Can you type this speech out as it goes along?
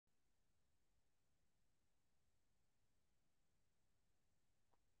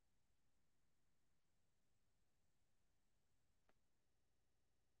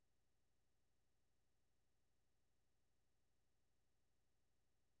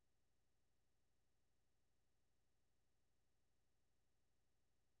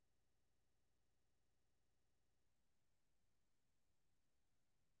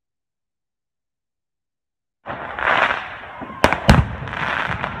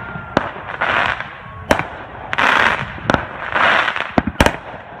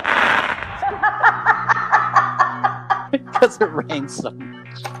it rains so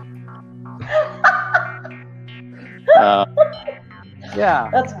much. Yeah.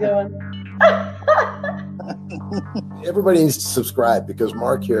 That's a good one. Everybody needs to subscribe because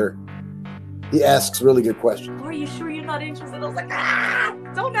Mark here, he asks really good questions. Are you sure you're not interested? I was like,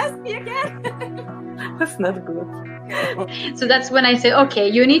 don't ask me again. That's not good. So that's when I say, okay,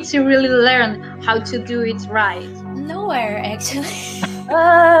 you need to really learn how to do it right. Nowhere, actually.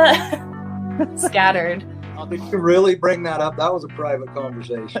 Scattered. Did you really bring that up? That was a private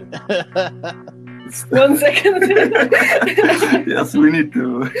conversation. 1 second. Yes, we need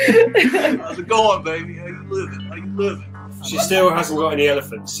to. How's it going, baby? How you living? How you living? She still hasn't got any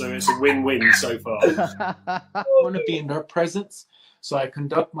elephants, so it's a win-win so far. I want to be in their presence, so I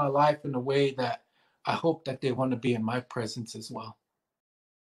conduct my life in a way that I hope that they want to be in my presence as well.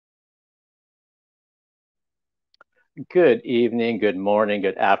 Good evening, good morning,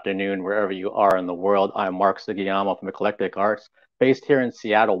 good afternoon, wherever you are in the world. I'm Mark Sugiyama from Eclectic Arts, based here in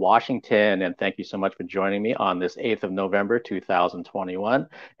Seattle, Washington. And thank you so much for joining me on this 8th of November, 2021.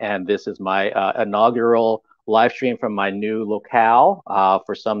 And this is my inaugural live stream from my new locale.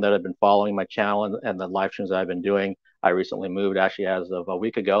 For some that have been following my channel and the live streams that I've been doing, I recently moved actually as of a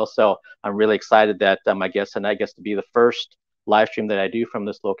week ago. So I'm really excited that my guest tonight gets to be the first live stream that I do from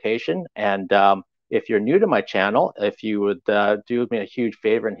this location. And if you're new to my channel, if you would do me a huge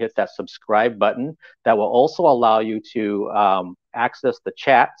favor and hit that subscribe button, that will also allow you to access the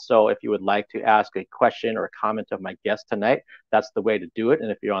chat. So if you would like to ask a question or a comment of my guest tonight, that's the way to do it. And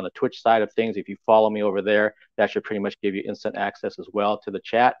if you're on the Twitch side of things, if you follow me over there, that should pretty much give you instant access as well to the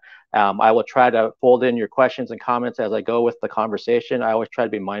chat. I will try to fold in your questions and comments as I go with the conversation. I always try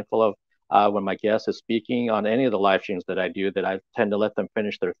to be mindful of when my guest is speaking on any of the live streams that I do, that I tend to let them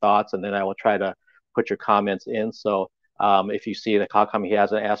finish their thoughts, and then I will try to put your comments in. So if you see that how come he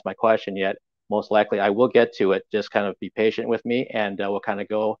hasn't asked my question yet, most likely I will get to it. Just kind of be patient with me, and we'll kind of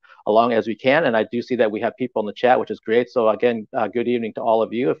go along as we can. And I do see that we have people in the chat, which is great. So again, good evening to all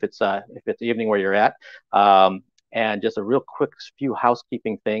of you, if it's evening where you're at. And just a real quick few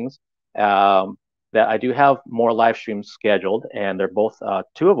housekeeping things. That I do have more live streams scheduled, and they're both,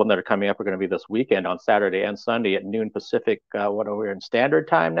 two of them that are coming up are going to be this weekend on Saturday and Sunday at noon Pacific, what are we in Standard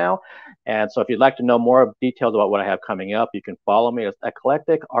Time now? And so if you'd like to know more details about what I have coming up, you can follow me at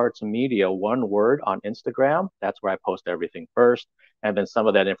Eclectic Arts Media, one word, on Instagram. That's where I post everything first. And then some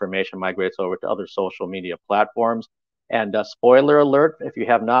of that information migrates over to other social media platforms. And spoiler alert, if you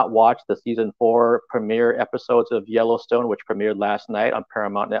have not watched the season 4 premiere episodes of Yellowstone, which premiered last night on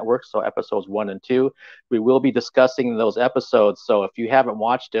Paramount Network, so episodes 1 and 2, we will be discussing those episodes. So if you haven't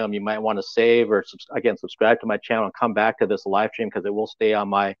watched them, you might want to save or again subscribe to my channel and come back to this live stream, because it will stay on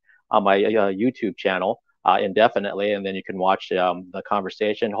my YouTube channel indefinitely, and then you can watch the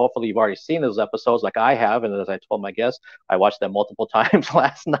conversation. Hopefully you've already seen those episodes like I have, and as I told my guests, I watched them multiple times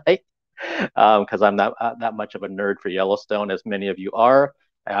last night. Because I'm not that much of a nerd for Yellowstone, as many of you are.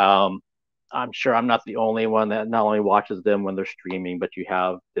 I'm sure I'm not the only one that not only watches them when they're streaming, but you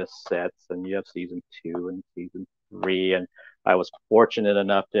have disc sets, and you have season 2 and season 3. And I was fortunate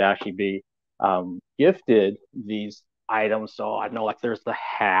enough to actually be gifted these items. So I know, like, there's the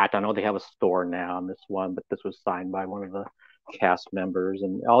hat. I know they have a store now on this one, but this was signed by one of the cast members,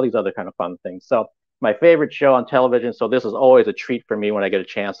 and all these other kind of fun things. So my favorite show on television. So this is always a treat for me when I get a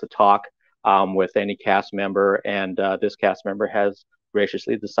chance to talk with any cast member. And this cast member has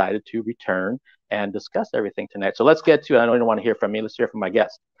graciously decided to return and discuss everything tonight. So let's get to it. I don't want to hear from me. Let's hear from my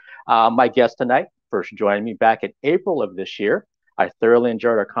guest. My guest tonight first joined me back in April of this year. I thoroughly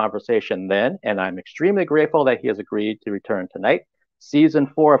enjoyed our conversation then, and I'm extremely grateful that he has agreed to return tonight. Season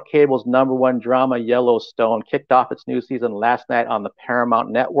 4 of cable's #1 drama, Yellowstone, kicked off its new season last night on the Paramount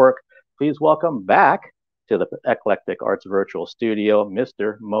Network. Please welcome back to the Eclectic Arts Virtual Studio,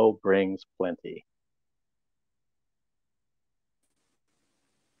 Mr. Mo Brings Plenty.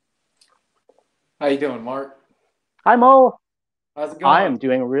 How you doing, Mark? Hi, Mo. How's it going? I am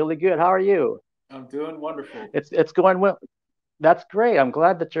doing really good. How are you? I'm doing wonderful. It's going well. That's great. I'm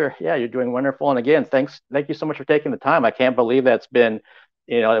glad that you're doing wonderful. And again, thank you so much for taking the time. I can't believe that it's been,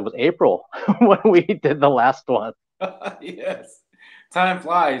 it was April when we did the last one. Yes, time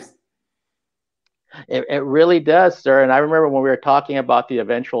flies. It really does, sir. And I remember when we were talking about the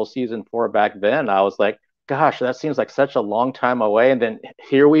eventual season 4 back then, I was like, gosh, that seems like such a long time away. And then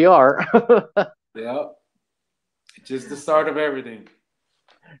here we are. Yeah. Just the start of everything.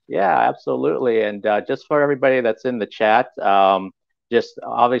 Yeah, absolutely. And just for everybody that's in the chat, just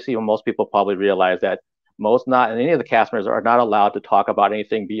obviously most people probably realize that any of the cast members are not allowed to talk about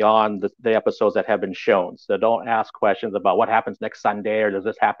anything beyond the episodes that have been shown. So don't ask questions about what happens next Sunday, or does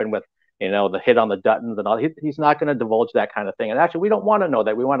this happen with the hit on the Duttons and all. He's not going to divulge that kind of thing. And actually, we don't want to know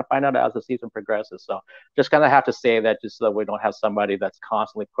that. We want to find out as the season progresses. So just kind of have to say that just so that we don't have somebody that's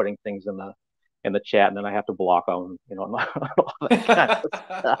constantly putting things in the chat, and then I have to block them, all that kind of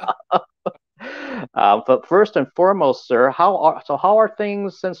stuff. But first and foremost, sir, how are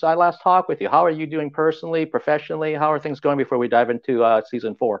things since I last talked with you? How are you doing personally, professionally? How are things going before we dive into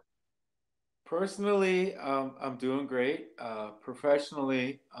season 4? Personally, I'm doing great.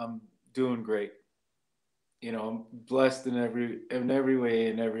 Professionally, I'm doing great. I'm blessed in every way,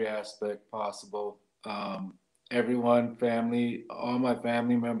 in every aspect possible. Everyone, family, all my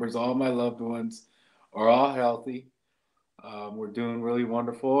family members, all my loved ones are all healthy. We're doing really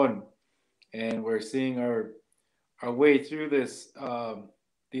wonderful, and we're seeing our way through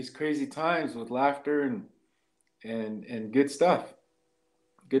these crazy times with laughter and good stuff,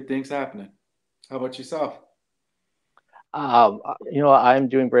 good things happening. How about yourself? I'm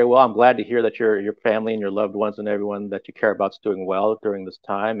doing very well. I'm glad to hear that your family and your loved ones and everyone that you care about is doing well during this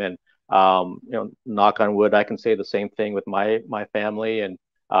time. And knock on wood, I can say the same thing with my family and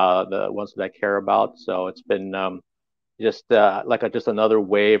the ones that I care about. So it's been just just another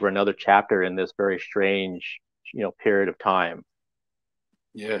wave or another chapter in this very strange period of time.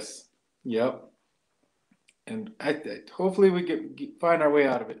 Yes. Yep. And hopefully we find our way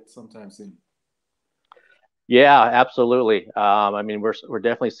out of it sometime soon. Yeah, absolutely. I mean, we're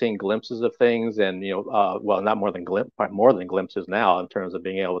definitely seeing glimpses of things, and well, not more than more than glimpses now in terms of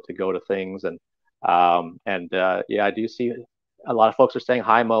being able to go to things, and yeah, I do see a lot of folks are saying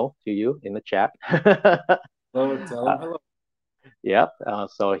hi, Mo, to you in the chat. Hello, tell him hello. Yep.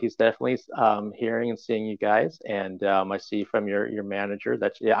 So he's definitely hearing and seeing you guys, and I see from your manager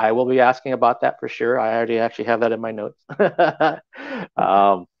that I will be asking about that for sure. I already actually have that in my notes.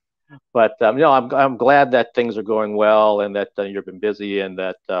 But I'm glad that things are going well and that you've been busy and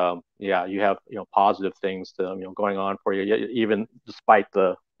that you have positive things going on for you, even despite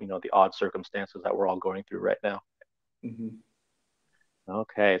the the odd circumstances that we're all going through right now. Mm-hmm.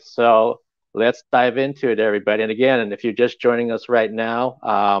 Okay, so let's dive into it, everybody. And again, if you're just joining us right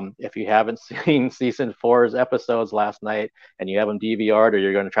now, if you haven't seen season 4's episodes last night and you have them DVR'd or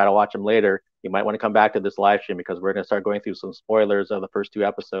you're going to try to watch them later, you might want to come back to this live stream because we're going to start going through some spoilers of the first 2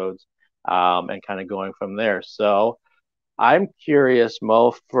 episodes and kind of going from there. So I'm curious,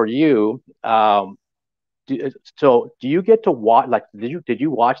 Mo, for you, do you get to watch, did you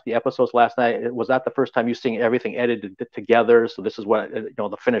watch the episodes last night? Was that the first time you seeing everything edited together? So this is what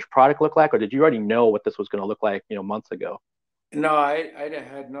the finished product looked like, or did you already know what this was going to look like months ago? No, I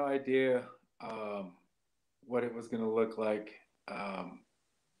had no idea what it was going to look like.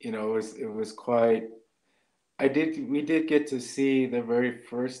 It was quite. We did get to see the very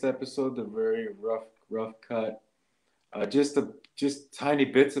first episode, the very rough cut, just tiny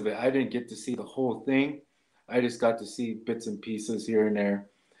bits of it. I didn't get to see the whole thing. I just got to see bits and pieces here and there.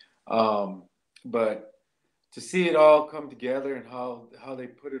 But to see it all come together and how they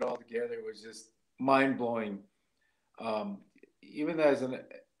put it all together was just mind blowing. Even as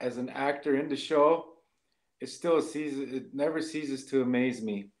an actor in the show, it never ceases to amaze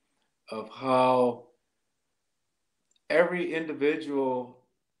me of how every individual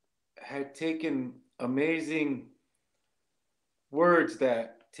had taken amazing words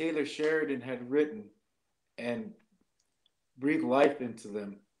that Taylor Sheridan had written and breathe life into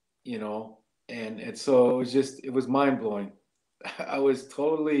them, and so it was mind blowing. I was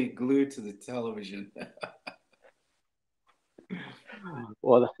totally glued to the television.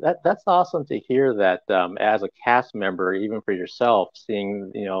 Well, that's awesome to hear that as a cast member, even for yourself,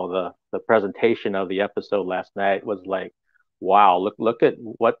 seeing the presentation of the episode last night was like, wow, look at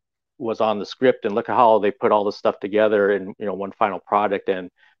what was on the script and look at how they put all this stuff together in one final product.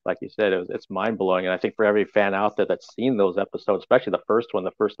 And like you said, it's mind blowing. And I think for every fan out there that's seen those episodes, especially the first one,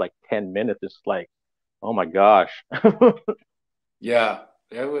 the first like 10 minutes, it's like, oh my gosh. Yeah,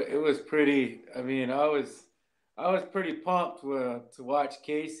 it was pretty. I mean, I was pretty pumped to watch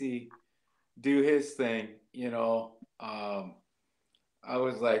Casey do his thing. I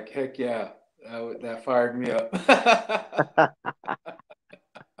was like, heck yeah, that fired me up.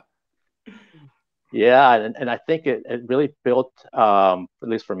 Yeah, and I think it really built, at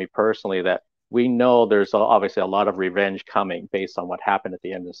least for me personally, that we know there's obviously a lot of revenge coming based on what happened at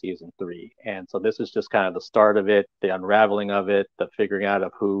the end of season 3. And so this is just kind of the start of it, the unraveling of it, the figuring out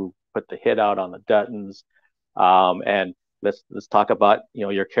of who put the hit out on the Duttons. And let's talk about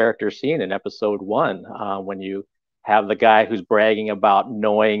your character scene in episode 1 when you have the guy who's bragging about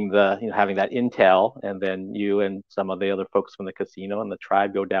knowing having that intel, and then you and some of the other folks from the casino and the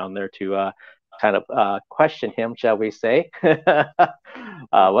tribe go down there to kind of question him, shall we say?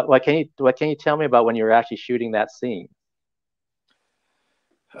 What can you tell me about when you were actually shooting that scene?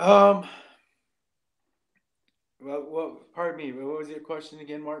 Um, pardon me. What was your question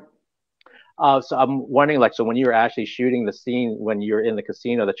again, Mark? So I'm wondering, like, so when you were actually shooting the scene when you're in the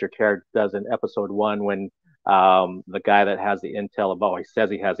casino that your character does in episode one, when the guy that has the intel about, he says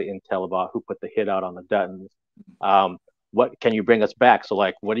he has the intel about who put the hit out on the Duttons. Um, what can you bring us back? So,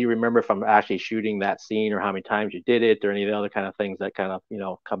 like, what do you remember from actually shooting that scene, or how many times you did it, or any of the other kind of things that kind of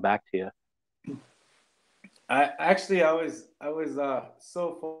come back to you? I was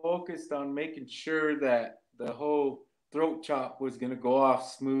so focused on making sure that the whole throat chop was going to go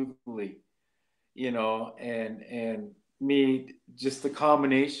off smoothly, and me, just the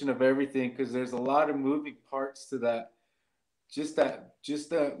combination of everything, because there's a lot of moving parts to that. Just that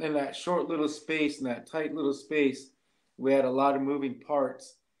in that short little space, in that tight little space, we had a lot of moving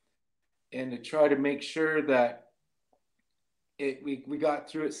parts, and to try to make sure that we got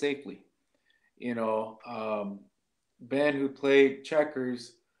through it safely. You know, Ben, who played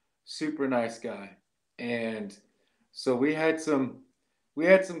Checkers, super nice guy, and so we had some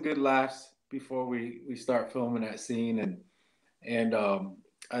good laughs before we start filming that scene, and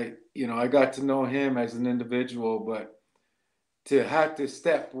I got to know him as an individual, but to have to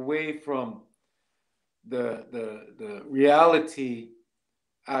step away from the reality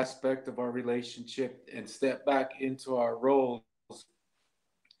aspect of our relationship and step back into our roles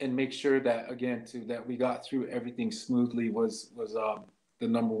and make sure that, again, that we got through everything smoothly was the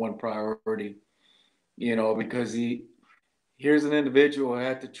number one priority. Because here's an individual who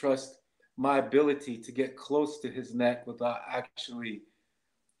had to trust my ability to get close to his neck without actually,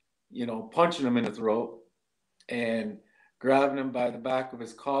 punching him in the throat and grabbing him by the back of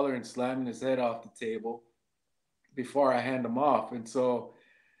his collar and slamming his head off the table before I hand him off. And so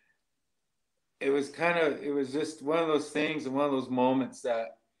it was just one of those things and one of those moments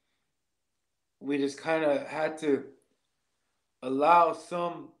that we just kind of had to allow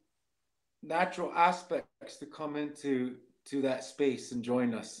some natural aspects to come into that space and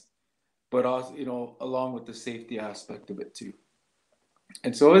join us, but also, along with the safety aspect of it too.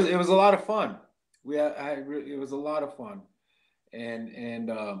 And so it was a lot of fun. It was a lot of fun,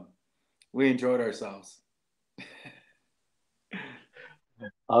 and we enjoyed ourselves.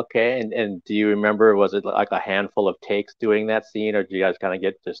 Okay, and do you remember, was it like a handful of takes doing that scene, or do you guys kind of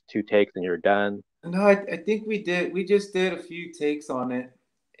get just two takes and you're done? No, I think we did. We just did a few takes on it,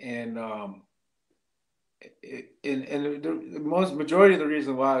 and the most majority of the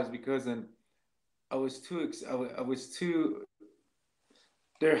reason why is because I was too. I was too.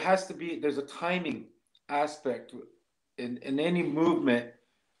 There's a timing aspect in any movement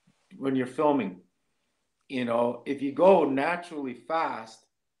when you're filming. If you go naturally fast,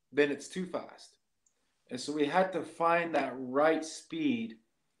 then it's too fast, and so we had to find that right speed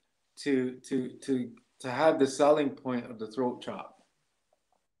to have the selling point of the throat chop.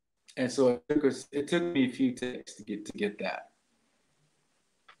 And so it took me a few takes to get that.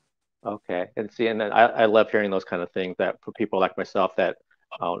 Okay, and see, and then I love hearing those kind of things, that for people like myself that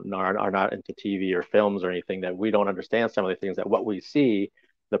are not into TV or films or anything, that we don't understand some of the things, that what we see,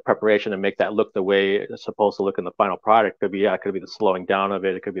 the preparation to make that look the way it's supposed to look in the final product could be, it could be the slowing down of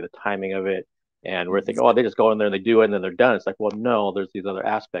it, it could be the timing of it, and we're thinking, oh, they just go in there and they do it and then they're done. It's like, well, no, there's these other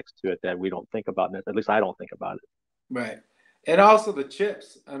aspects to it that we don't think about, at least I don't think about it. Right, and also the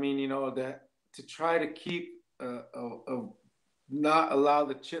chips. I mean, that to try to keep not allow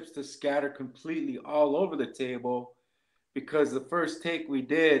the chips to scatter completely all over the table, because the first take we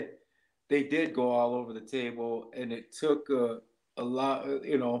did, they did go all over the table, and it took a lot,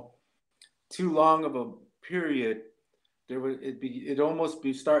 too long of a period. It almost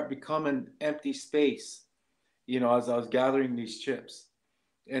start becoming empty space, as I was gathering these chips,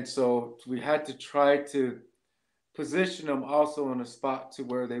 and so we had to try to position them also in a spot to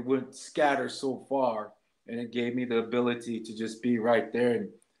where they wouldn't scatter so far, and it gave me the ability to just be right there and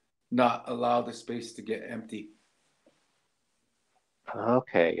not allow the space to get empty.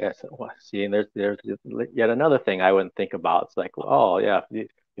 Okay, yes. Well, see, and there's yet another thing I wouldn't think about. It's like, oh yeah,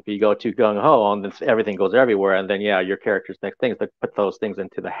 if you go too gung ho and then everything goes everywhere, and then yeah, your character's next thing is to put those things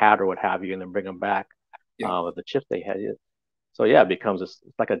into the hat or what have you, and then bring them back with the chips they had. So yeah, it becomes it's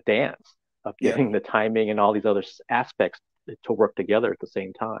like a dance of getting the timing and all these other aspects to work together at the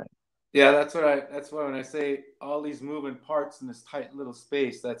same time. Yeah, that's why when I say all these moving parts in this tight little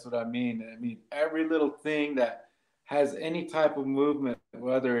space, that's what I mean. I mean, every little thing that has any type of movement,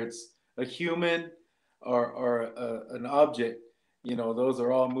 whether it's a human or an object, those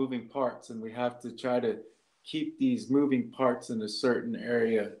are all moving parts, and we have to try to keep these moving parts in a certain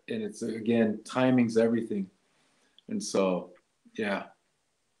area. And it's, again, timing's everything. And so, yeah.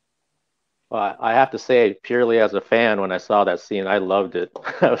 Well, I have to say, purely as a fan, when I saw that scene, I loved it.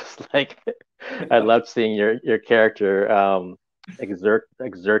 I was like, I loved seeing your character exert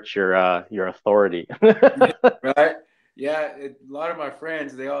your authority. Right? Yeah, a lot of my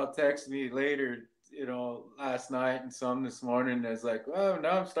friends, they all text me later, last night and some this morning. It's like, well,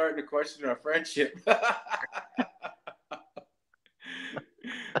 now I'm starting to question our friendship.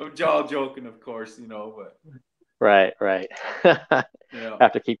 I'm all joking, of course, but Right, right. yeah.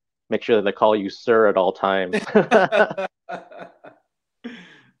 Have to make sure that they call you sir at all times.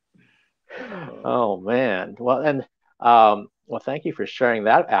 Oh man. Well, thank you for sharing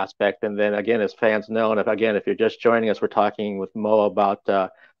that aspect. And then again, as fans know, and if you're just joining us, we're talking with Mo about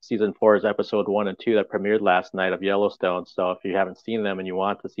season 4's episode 1 and 2 that premiered last night of Yellowstone. So if you haven't seen them and you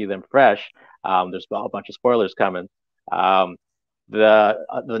want to see them fresh, there's a bunch of spoilers coming. Um, the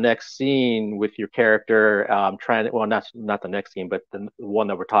next scene with your character not the next scene, but the one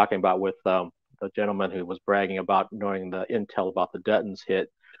that we're talking about with the gentleman who was bragging about knowing the intel about the Duttons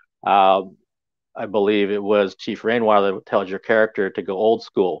hit. I believe it was Chief Rainwater that tells your character to go old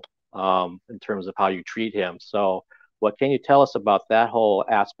school in terms of how you treat him. So, what can you tell us about that whole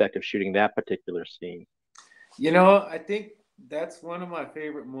aspect of shooting that particular scene? I think that's one of my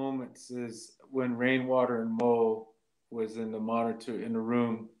favorite moments is when Rainwater and Mo was in the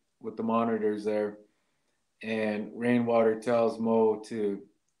room with the monitors there, and Rainwater tells Mo to,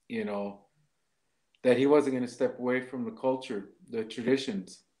 that he wasn't going to step away from the culture, the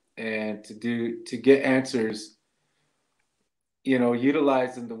traditions, and to get answers,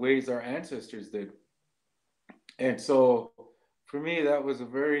 utilizing the ways our ancestors did. And so for me, that was a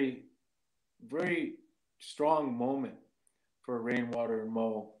very, very strong moment for Rainwater and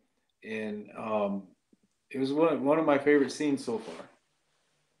Mo. And it was one of my favorite scenes so far.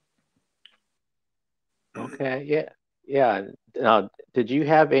 Okay, yeah, yeah. Now, did you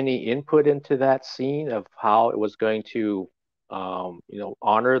have any input into that scene of how it was going to,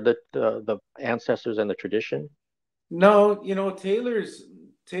 honor the ancestors and the tradition? No, Taylor's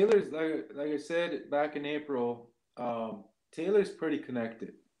like I said back in April. Taylor's pretty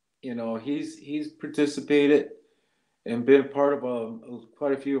connected. He's participated and been part of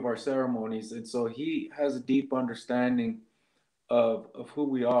quite a few of our ceremonies, and so he has a deep understanding of who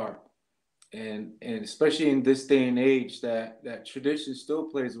we are, and especially in this day and age, that tradition still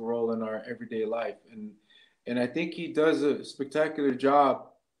plays a role in our everyday life, and I think he does a spectacular job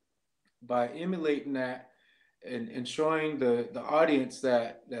by emulating that and showing the audience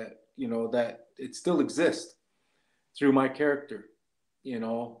that it still exists through my character, you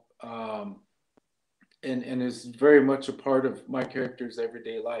know, um, and is very much a part of my character's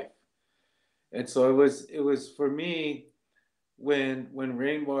everyday life. And so it was for me when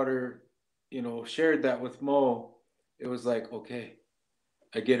Rainwater, shared that with Mo, it was like, okay,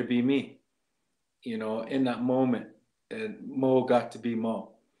 I get to be me, in that moment, and Mo got to be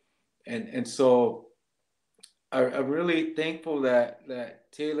Mo, and so I'm really thankful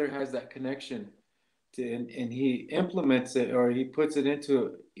that Taylor has that connection and he implements it, or he puts it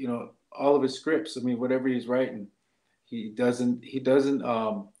into all of his scripts. I mean, whatever he's writing, he doesn't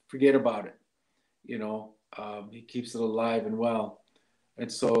forget about it. He keeps it alive and well,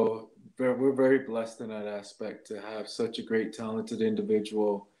 and so we're very blessed in that aspect to have such a great, talented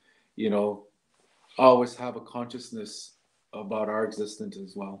individual. You know, always have a consciousness about our existence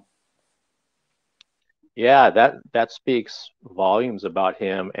as well. Yeah, that speaks volumes about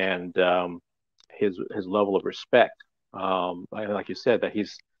him and his level of respect. Like you said, that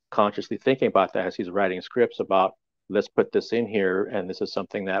he's consciously thinking about that as he's writing scripts about let's put this in here, and this is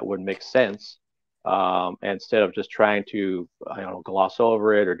something that would make sense. Instead of just trying to gloss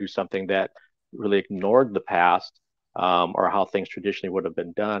over it or do something that really ignored the past or how things traditionally would have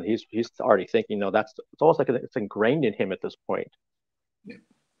been done, he's already thinking, no, it's almost like it's ingrained in him at this point. And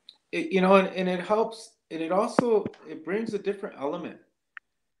it helps, and it brings a different element.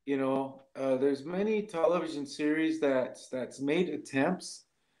 There's many television series that's made attempts,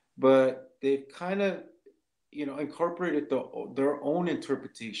 but they've kind of incorporated their own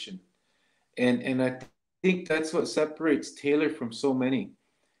interpretation, and I think that's what separates Taylor from so many.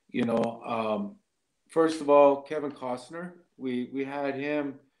 you know First of all, Kevin Costner, we had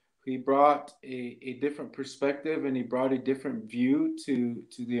him. He brought a different perspective, and he brought a different view to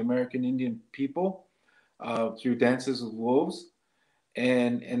the American Indian people through Dances with Wolves.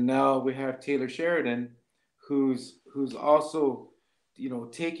 And now we have Taylor Sheridan, who's also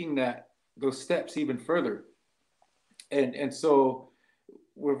taking those steps even further. And so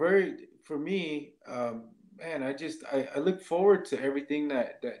we're very, for me, man, I look forward to everything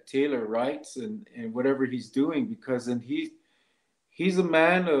that Taylor writes and whatever he's doing, because then he's a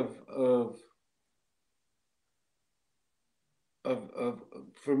man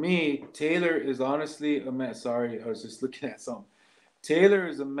for me, Taylor is honestly a man. Sorry, I was just looking at something. Taylor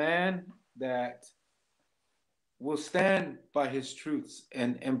is a man that will stand by his truths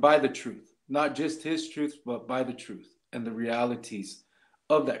and by the truth, not just his truths, but by the truth and the realities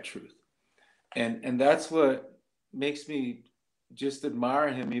of that truth. And that's what makes me just admire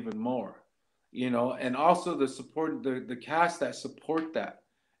him even more, you know, and also the support, the cast that support that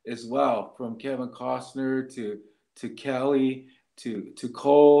as well, from Kevin Costner to Kelly to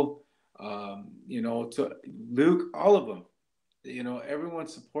Cole, you know, to Luke, all of them, you know, everyone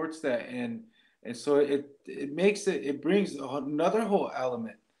supports that. And so it makes it brings another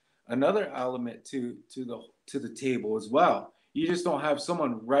element to the table as well. You just don't have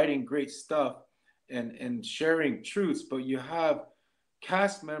someone writing great stuff and sharing truths, but you have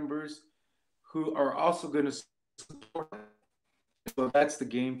cast members who are also going to support that. So that's the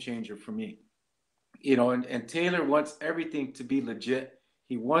game changer for me, you know. And Taylor wants everything to be legit.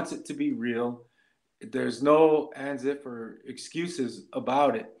 He wants it to be real. There's no ands if or excuses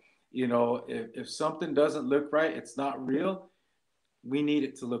about it. You know, if something doesn't look right, it's not real. We need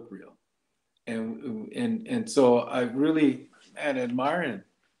it to look real. And so I really, man, admire him.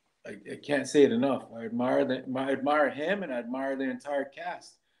 I can't say it enough. I admire that. I admire him, and I admire the entire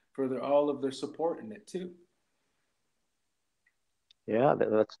cast for all of their support in it too. Yeah,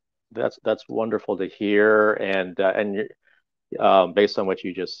 that's wonderful to hear, and based on what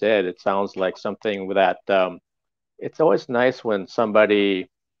you just said, it sounds like something that it's always nice when somebody,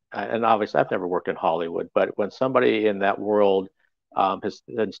 and obviously I've never worked in Hollywood, but when somebody in that world has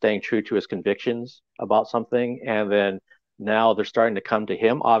been staying true to his convictions about something, and then now they're starting to come to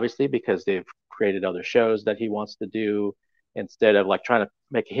him, obviously, because they've created other shows that he wants to do. Instead of like trying to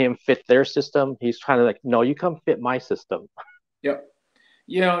make him fit their system, he's trying to like, no, you come fit my system. Yep.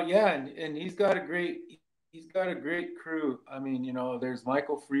 You know, yeah, and he's got a great crew. I mean, you know, there's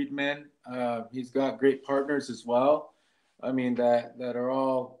Michael Friedman. He's got great partners as well. I mean, that are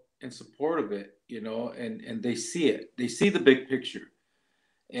all in support of it, you know, and they see it. They see the big picture,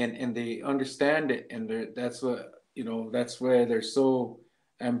 and they understand it, and that's what, you know, that's where they're so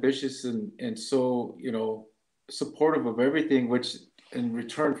ambitious and so, you know, supportive of everything, which in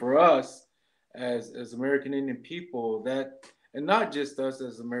return for us as American Indian people, that, and not just us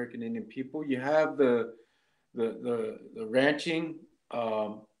as American Indian people, you have the ranching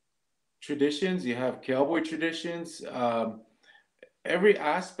traditions, you have cowboy traditions, every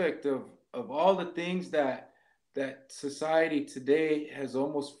aspect of all the things that society today has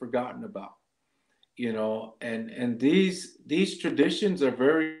almost forgotten about, you know. And these traditions are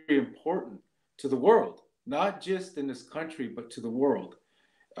very important to the world, not just in this country but to the world.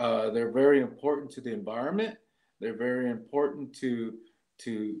 They're very important to the environment. They're very important to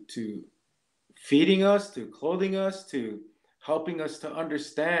feeding us, to clothing us, to helping us to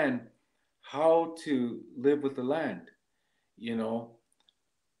understand how to live with the land, you know,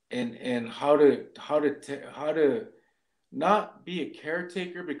 and how to not be a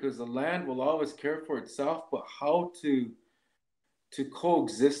caretaker, because the land will always care for itself, but how to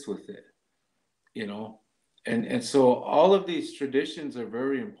coexist with it, you know. And so all of these traditions are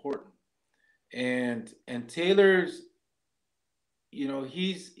very important. And Taylor's, you know,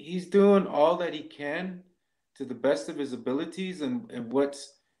 he's doing all that he can to the best of his abilities and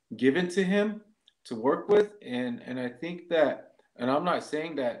what's given to him to work with. And I think that, and I'm not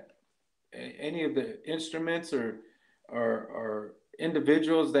saying that any of the instruments or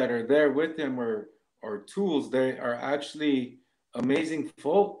individuals that are there with him or tools, they are actually amazing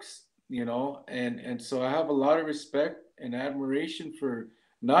folks, you know. And so I have a lot of respect and admiration for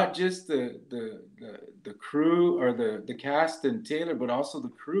not just the crew or the cast and Taylor, but also the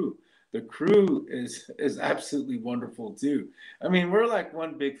crew. The crew is absolutely wonderful too. I mean, we're like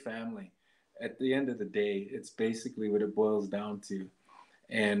one big family. At the end of the day, it's basically what it boils down to.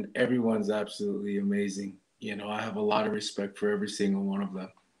 And everyone's absolutely amazing. You know, I have a lot of respect for every single one of them.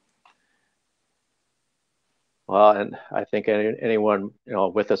 Well, and I think anyone, you know,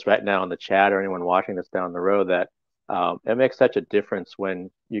 with us right now in the chat or anyone watching this down the road, that it makes such a difference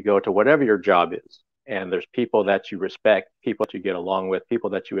when you go to whatever your job is, and there's people that you respect, people that you get along with, people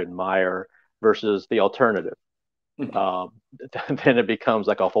that you admire, versus the alternative. Um, then it becomes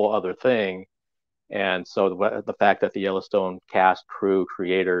like a whole other thing. And so the fact that the Yellowstone cast, crew,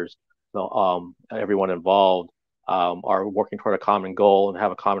 creators, everyone involved are working toward a common goal and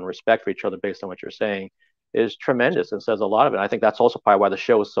have a common respect for each other based on what you're saying is tremendous and says a lot of it. I think that's also probably why the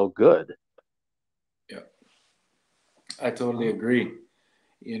show is so good. Yeah, I totally agree.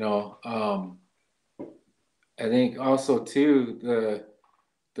 You know, I think also too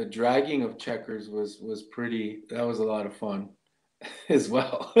the dragging of checkers was pretty. That was a lot of fun as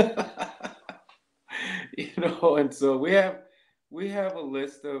well. And so we have a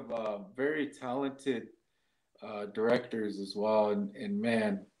list of very talented directors as well, and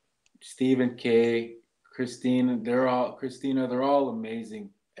man, Stephen K, Christina, they're all amazing.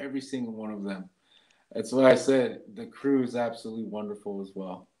 Every single one of them. That's why I said the crew is absolutely wonderful as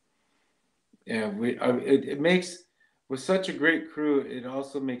well. And it makes with such a great crew, it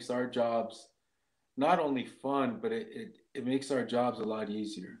also makes our jobs not only fun, but it makes our jobs a lot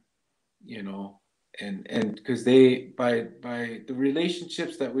easier, you know. And because they by the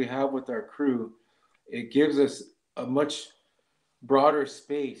relationships that we have with our crew, it gives us a much broader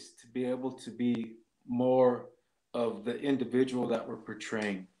space to be able to be more of the individual that we're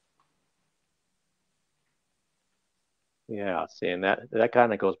portraying. Yeah, see, and that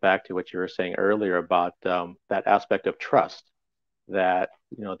kind of goes back to what you were saying earlier about that aspect of trust. That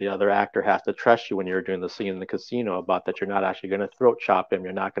the other actor has to trust you when you're doing the scene in the casino, about that you're not actually going to throat chop him,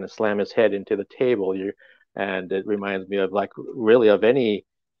 you're not going to slam his head into the table. And it reminds me of, like, really of any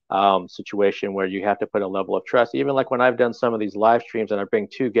situation where you have to put a level of trust. Even like when I've done some of these live streams and I bring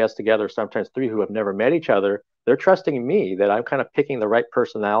two guests together, sometimes three, who have never met each other, they're trusting me that I'm kind of picking the right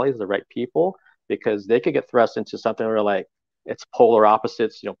personalities, the right people, because they could get thrust into something where, like, it's polar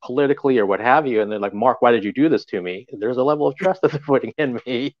opposites, politically or what have you, and they're like, Mark, why did you do this to me? There's a level of trust that they're putting in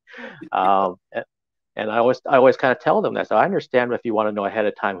me. And I always kind of tell them that. So I understand if you want to know ahead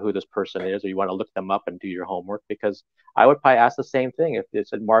of time who this person is, or you want to look them up and do your homework, because I would probably ask the same thing if they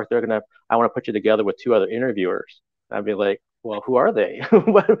said, Mark, I want to put you together with two other interviewers. I'd be like, well, who are they?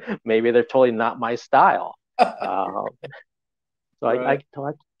 Maybe they're totally not my style. So Right.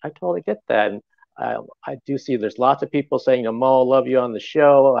 I totally get that. And I do see there's lots of people saying, Mo, love you on the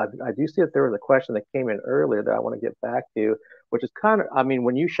show. I do see that there was a question that came in earlier that I want to get back to, which is kind of, I mean,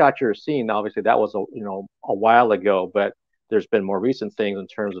 when you shot your scene, obviously that was a while ago, but there's been more recent things in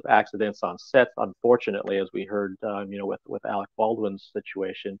terms of accidents on sets, unfortunately, as we heard, with Alec Baldwin's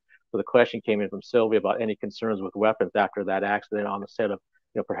situation. So the question came in from Sylvia about any concerns with weapons after that accident on the set of,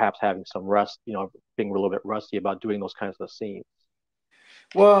 perhaps having some rust, being a little bit rusty about doing those kinds of scenes.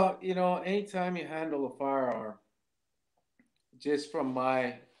 Well, anytime you handle a firearm, just from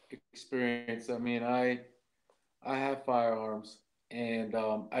my experience, I mean, I have firearms, and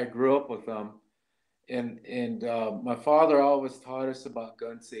I grew up with them, and my father always taught us about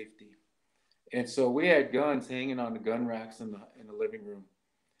gun safety, and so we had guns hanging on the gun racks in the living room,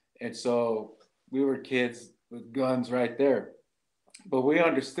 and so we were kids with guns right there, but we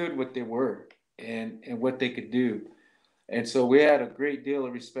understood what they were and what they could do, and so we had a great deal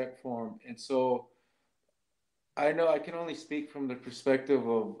of respect for them, and so I know I can only speak from the perspective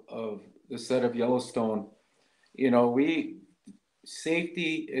of the set of Yellowstone. We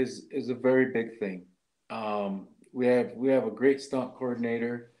safety is a very big thing. We have a great stunt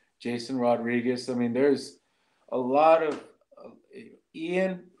coordinator, Jason Rodriguez. I mean, there's a lot of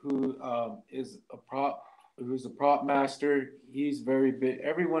Ian, who's a prop master. He's very big.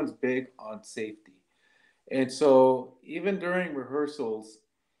 Everyone's big on safety, and so even during rehearsals,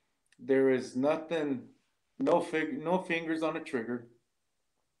 there is nothing, no fingers on the trigger,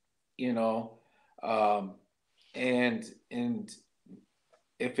 you know, um, and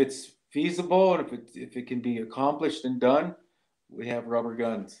if it's feasible and if it can be accomplished and done, we have rubber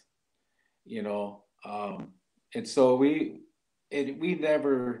guns, you know, and so we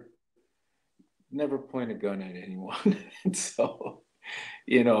never point a gun at anyone, and so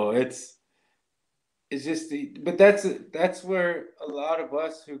it's just but that's where a lot of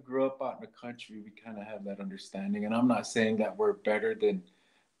us who grew up out in the country, we kind of have that understanding. And I'm not saying that we're better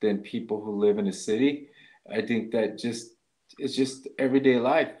than people who live in the city. I think that just it's just everyday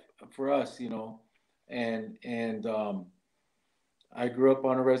life for us, and I grew up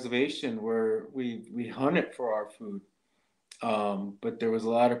on a reservation where we hunted for our food. But there was a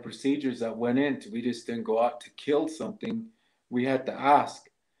lot of procedures that went into. We just didn't go out to kill something. We had to ask,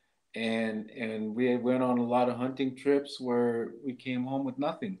 and we went on a lot of hunting trips where we came home with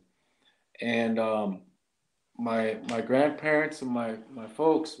nothing. And my grandparents and my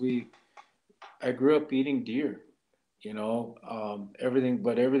folks, I grew up eating deer,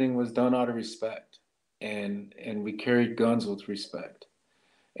 everything was done out of respect, and we carried guns with respect.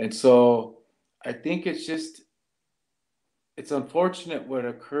 And so I think it's unfortunate what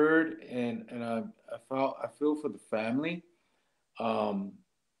occurred, and I feel for the family. Um,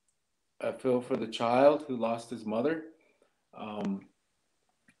 I feel for the child who lost his mother. Um,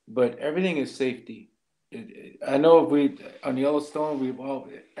 but everything is safety. I know if we on Yellowstone, we've all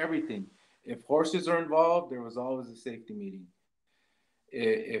everything. If horses are involved, there was always a safety meeting.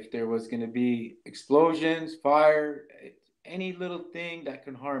 If there was going to be explosions, fire, any little thing that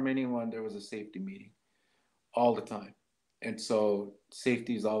can harm anyone, there was a safety meeting all the time. And so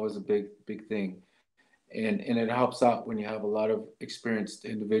safety is always a big thing. And it helps out when you have a lot of experienced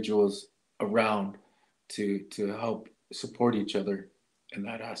individuals around to help support each other in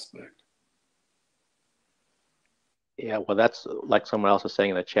that aspect. Yeah, well, that's like someone else was saying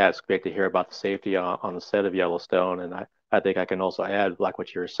in the chat. It's great to hear about the safety on the set of Yellowstone. And I think I can also add, like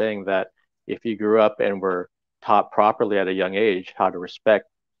what you were saying, that if you grew up and were taught properly at a young age how to respect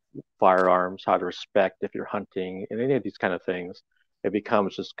firearms, how to respect if you're hunting, and any of these kind of things, it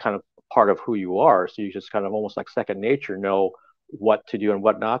becomes just kind of part of who you are. So you just kind of almost like second nature know what to do and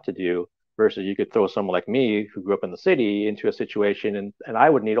what not to do. Versus you could throw someone like me who grew up in the city into a situation and I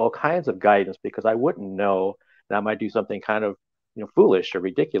would need all kinds of guidance because I wouldn't know and I might do something kind of foolish or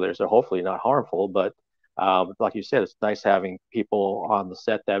ridiculous or hopefully not harmful. But like you said, it's nice having people on the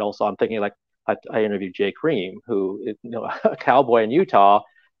set that also I'm thinking like I interviewed Jay Cream, who is a cowboy in Utah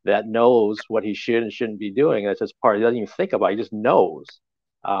that knows what he should and shouldn't be doing. That's just part. He doesn't even think about it. He just knows.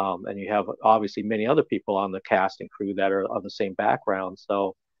 And you have obviously many other people on the cast and crew that are of the same background.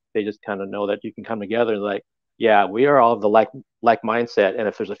 So they just kind of know that you can come together and like, yeah, we are all of the like mindset. And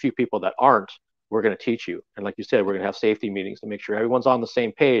if there's a few people that aren't, we're going to teach you. And like you said, we're going to have safety meetings to make sure everyone's on the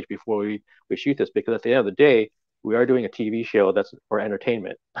same page before we shoot this. Because at the end of the day, we are doing a TV show that's for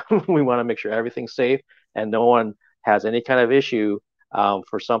entertainment. We want to make sure everything's safe and no one has any kind of issue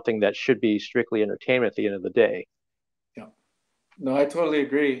for something that should be strictly entertainment at the end of the day. Yeah, no, I totally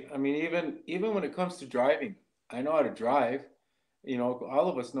agree. I mean, even when it comes to driving, I know how to drive. All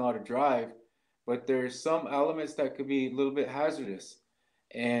of us know how to drive, but there's some elements that could be a little bit hazardous.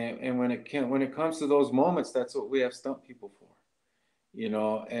 And when it comes to those moments, that's what we have stunt people for.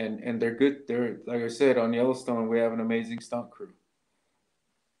 And they're good. They're, like I said, on Yellowstone, we have an amazing stunt crew.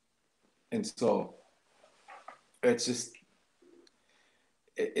 And so it's just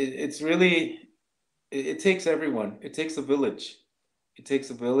it's really it takes everyone. It takes a village. It takes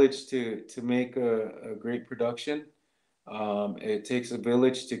a village to make a great production. It takes a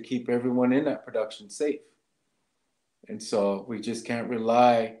village to keep everyone in that production safe. And so we just can't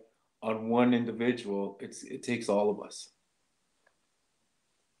rely on one individual. It takes all of us.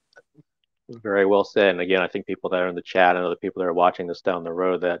 Very well said. And again, I think people that are in the chat and other people that are watching this down the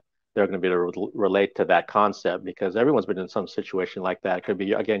road that they're going to be able to relate to that concept because everyone's been in some situation like that. It could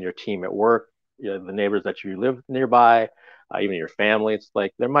be, again, your team at work, the neighbors that you live nearby, even your family. It's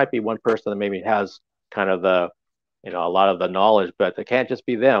like there might be one person that maybe has kind of a lot of the knowledge, but it can't just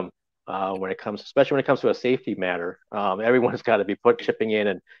be them especially when it comes to a safety matter. Everyone's got to be chipping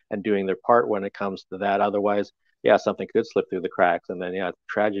in and doing their part when it comes to that. Otherwise, yeah, something could slip through the cracks and then, yeah,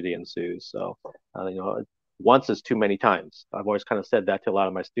 tragedy ensues. So, once is too many times. I've always kind of said that to a lot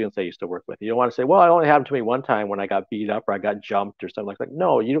of my students I used to work with. You don't want to say, well, it only happened to me one time when I got beat up or I got jumped or something like that.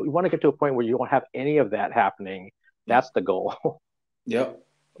 No, you want to get to a point where you don't have any of that happening. That's the goal. Yep.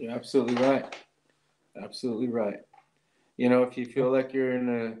 You're absolutely right. Absolutely right. If you feel like you're in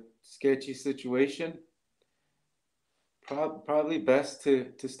a sketchy situation, probably best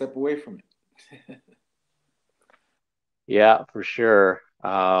to step away from it. Yeah, for sure.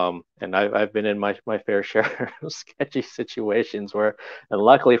 And I've been in my fair share of sketchy situations and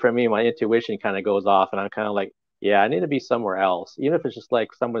luckily for me, my intuition kind of goes off and I'm kind of like, yeah, I need to be somewhere else. Even if it's just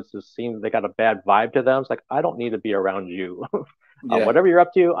like someone just seems they got a bad vibe to them. It's like, I don't need to be around you. Yeah. Whatever you're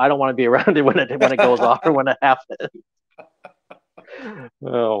up to, I don't want to be around it when it goes off or when it happens.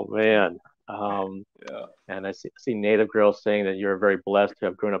 Oh man. Yeah. And I see Native Girl saying that you're very blessed to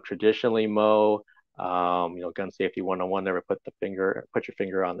have grown up traditionally, Mo. Gun safety 101, never put your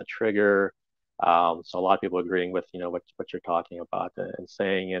finger on the trigger. So a lot of people agreeing with what you're talking about and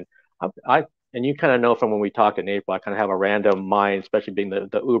saying. And and you kind of know from when we talked in April, I kind of have a random mind, especially being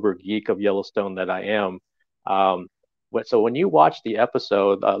the uber geek of Yellowstone that I am. So when you watch the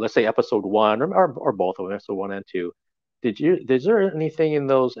episode, let's say episode 1 or both of them, episode 1 and 2, is there anything in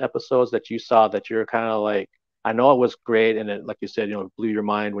those episodes that you saw that you're kind of like, I know it was great, and it, like you said, it blew your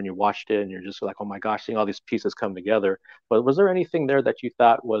mind when you watched it, and you're just like, oh my gosh, seeing all these pieces come together. But was there anything there that you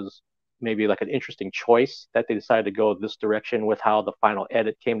thought was maybe like an interesting choice that they decided to go this direction with how the final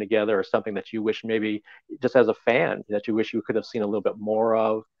edit came together, or something that you wish maybe just as a fan that you wish you could have seen a little bit more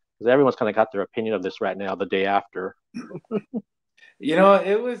of? Because everyone's kind of got their opinion of this right now, the day after.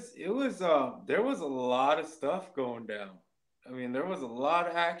 It was there was a lot of stuff going down. I mean, there was a lot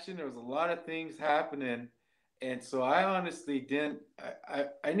of action. There was a lot of things happening. And so I honestly didn't.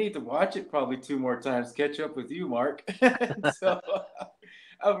 I need to watch it probably 2 more times, catch up with you, Mark. So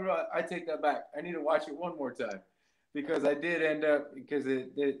I take that back. I need to watch it one more time because I did end up because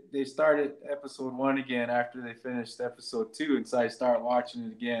they started episode 1 again after they finished episode 2, and so I started watching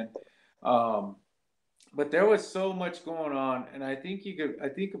it again. But there was so much going on, and I think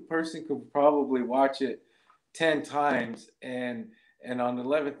a person could probably watch it 10 times, and on the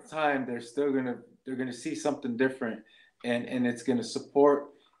 11th time they're gonna see something different, and it's gonna support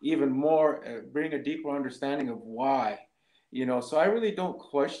even more, bring a deeper understanding of why. So I really don't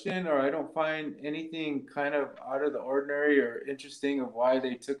question, or I don't find anything kind of out of the ordinary or interesting of why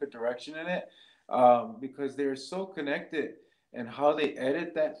they took a direction in it, because they're so connected, and how they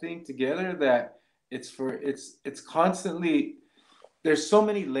edit that thing together, that it's constantly, there's so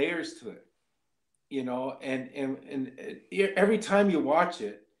many layers to it, and every time you watch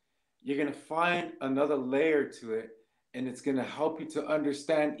it, you're gonna find another layer to it, and it's gonna help you to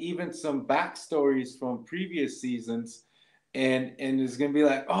understand even some backstories from previous seasons, and it's gonna be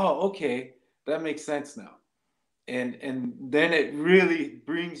like, oh, okay, that makes sense now, and then it really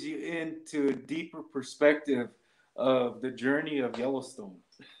brings you into a deeper perspective of the journey of Yellowstone.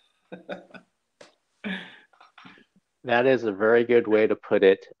 That is a very good way to put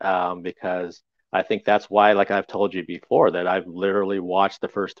it, because I think that's why, like I've told you before, that I've literally watched the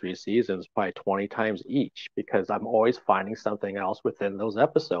first 3 seasons probably 20 times each, because I'm always finding something else within those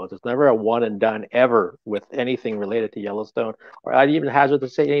episodes. It's never a one and done ever with anything related to Yellowstone, or I'd even hazard to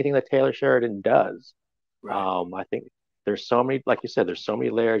say anything that Taylor Sheridan does. Right. I think there's so many, like you said, there's so many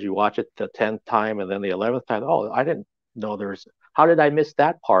layers. You watch it the 10th time and then the 11th time. Oh, I didn't know there's, how did I miss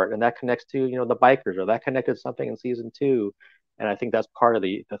that part? And that connects to, the bikers, or that connected to something in season 2. And I think that's part of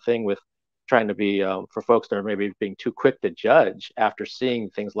the thing with trying to be, for folks that are maybe being too quick to judge after seeing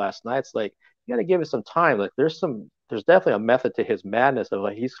things last night. It's like, you got to give it some time. Like there's definitely a method to his madness of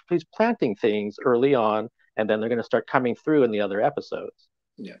like, he's planting things early on, and then they're going to start coming through in the other episodes.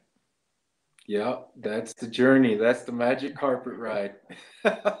 Yeah. Yeah, that's the journey. That's the magic carpet ride.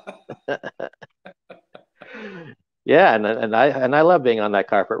 Yeah, and I love being on that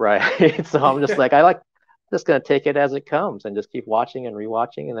carpet ride. So I'm just like, just gonna take it as it comes and just keep watching and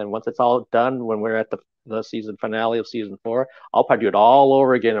rewatching. And then once it's all done, when we're at the season finale of season 4, I'll probably do it all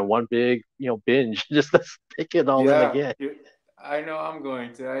over again in one big, binge, just to stick it all in again. I know I'm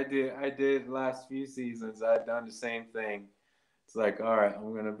going to. I did last few seasons. I've done the same thing. It's like, all right,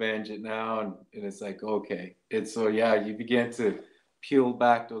 I'm gonna binge it now, and it's like, okay. It's so, yeah, you begin to peel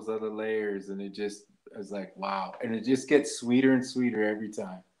back those other layers, and it's like, wow, and it just gets sweeter and sweeter every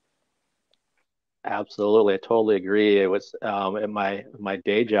time. Absolutely, I totally agree. It was in my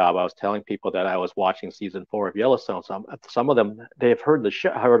day job, I was telling people that I was watching season 4 of Yellowstone. Some of them, they've heard of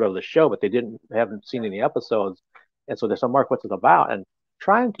the show, but they haven't seen any episodes, and so they're saying, Mark, what's it about? And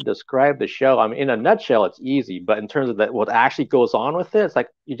trying to describe the show, I mean, in a nutshell, it's easy, but in terms of what actually goes on with it, it's like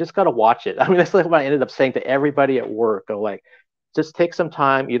you just got to watch it. I mean, that's like what I ended up saying to everybody at work. I'm like, just take some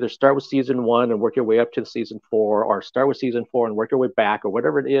time, either start with season 1 and work your way up to season 4, or start with season 4 and work your way back, or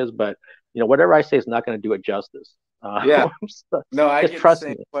whatever it is. But whatever I say is not going to do it justice. Yeah. So no, I just get trust the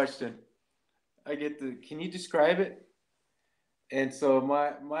same me. question. Can you describe it? And so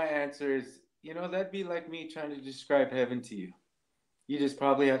my answer is, that'd be like me trying to describe heaven to you. You just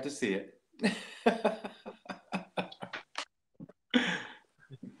probably have to see it.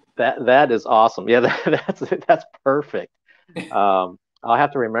 That is awesome. Yeah, that's perfect. I'll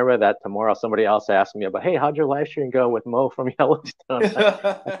have to remember that tomorrow. Somebody else asked me about, hey, how'd your live stream go with Mo from Yellowstone?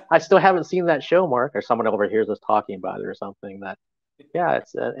 I still haven't seen that show, Mark, or someone overhears us talking about it or something.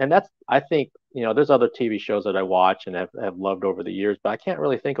 And that's, I think, there's other TV shows that I watch and have loved over the years, but I can't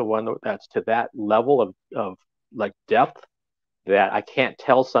really think of one that's to that level of like depth, that I can't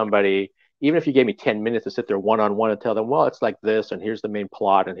tell somebody, even if you gave me 10 minutes to sit there one-on-one and tell them, well, it's like this, and here's the main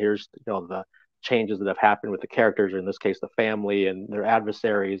plot, and here's the changes that have happened with the characters, or in this case, the family and their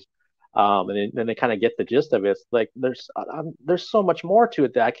adversaries, and then they kind of get the gist of it. It's like there's so much more to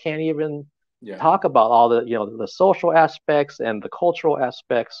it that I can't even talk about all the the social aspects and the cultural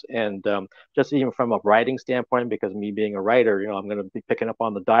aspects, and just even from a writing standpoint, because me being a writer, I'm going to be picking up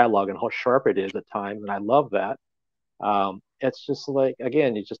on the dialogue and how sharp it is at times, and I love that. It's just like,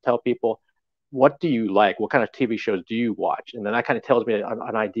 again, you just tell people, what do you like? What kind of TV shows do you watch? And then that kind of tells me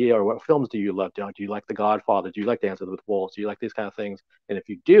an idea, or what films do you love? Do you like The Godfather? Do you like Dances with Wolves? Do you like these kind of things? And if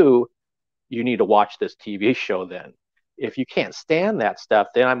you do, you need to watch this TV show then. If you can't stand that stuff,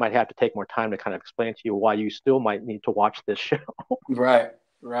 then I might have to take more time to kind of explain to you why you still might need to watch this show. Right.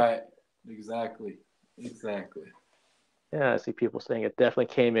 Exactly. Yeah, I see people saying it definitely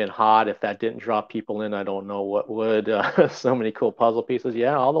came in hot. If that didn't draw people in, I don't know what would. So many cool puzzle pieces.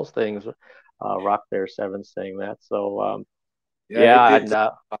 Yeah, all those things. Rock Bear 7 saying that. So Yeah, it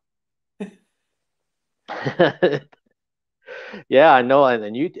did. and yeah, I know,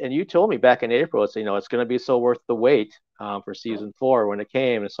 and you told me back in April, it's it's going to be so worth the wait for season 4 when it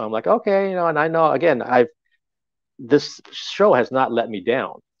came, and so I'm like, okay, and I know again, this show has not let me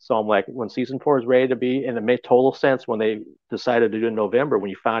down, so I'm like, when season 4 is ready to be, and it made total sense when they decided to do it in November, when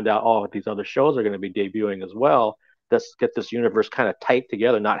you found out, oh, these other shows are going to be debuting as well. Let's get this universe kind of tight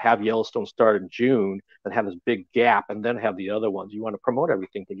together, not have Yellowstone start in June and have this big gap, and then have the other ones. You want to promote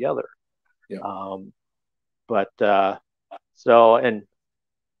everything together. Yeah. But so, and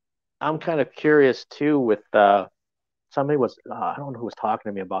I'm kind of curious too with somebody was I don't know who was talking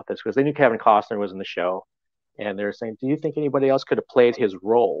to me about this because they knew Kevin Costner was in the show, and they're saying, do you think anybody else could have played his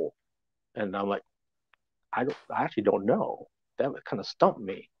role? And I'm like, I actually don't know. That kind of stumped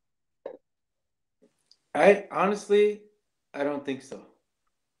me. I honestly, I don't think so.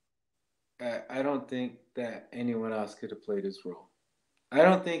 I don't think that anyone else could have played his role. I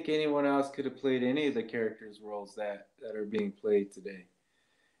don't think anyone else could have played any of the characters' roles that are being played today.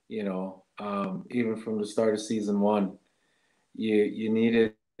 Even from the start of season 1, you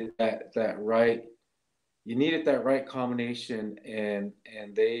needed that right. You needed that right combination, and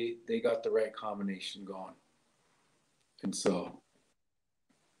they got the right combination going. And so,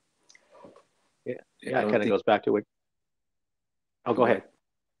 Yeah, it kind of goes back to what. Oh, go ahead.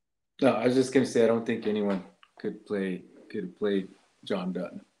 No, I was just gonna say I don't think anyone could have played John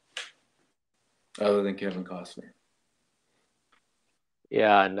Dutton other than Kevin Costner.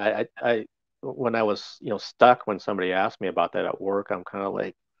 Yeah, and I when I was stuck when somebody asked me about that at work, I'm kind of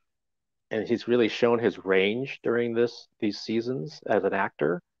like, and he's really shown his range during these seasons as an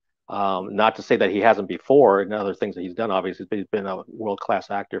actor. Not to say that he hasn't before and other things that he's done. Obviously, he's been a world-class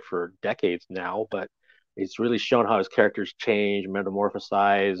actor for decades now, but he's really shown how his characters change,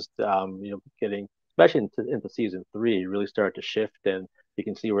 metamorphosized. Getting especially into season 3, he really started to shift, and you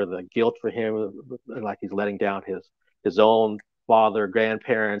can see where the guilt for him, like he's letting down his own father,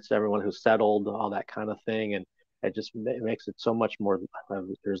 grandparents, everyone who's settled, all that kind of thing, and it makes it so much more.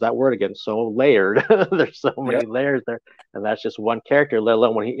 There's that word again, so layered. There's so many layers there, and that's just one character. Let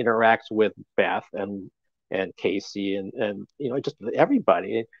alone when he interacts with Beth and Casey and just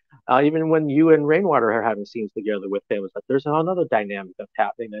everybody. Even when you and Rainwater are having scenes together with him, it's like there's another dynamic that's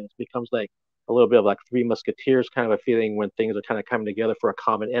happening, and it becomes like a little bit of like Three Musketeers kind of a feeling when things are kind of coming together for a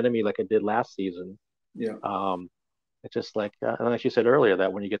common enemy, like it did last season. Yeah. It's just like, and like you said earlier,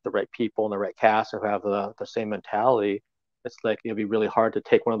 that when you get the right people and the right cast who have the same mentality, it's like it'd be really hard to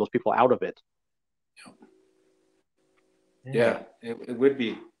take one of those people out of it. Yeah, it would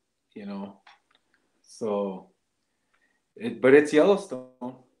be, So, but it's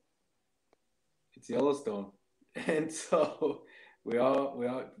Yellowstone. It's Yellowstone, and so we all,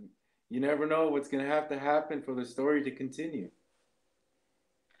 you never know what's gonna have to happen for the story to continue.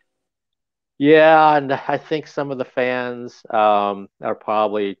 Yeah, and I think some of the fans are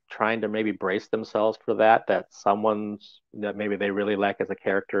probably trying to maybe brace themselves for that someone's that maybe they really like as a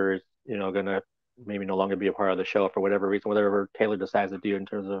character is, gonna maybe no longer be a part of the show for whatever reason, whatever Taylor decides to do in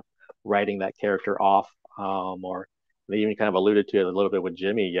terms of writing that character off, or they even kind of alluded to it a little bit with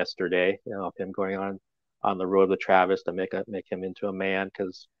Jimmy yesterday, him going on the road with Travis to make him into a man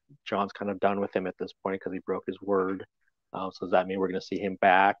because John's kind of done with him at this point because he broke his word. So does that mean we're going to see him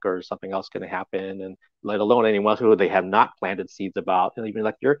back, or something else going to happen? And let alone anyone who they have not planted seeds about, and even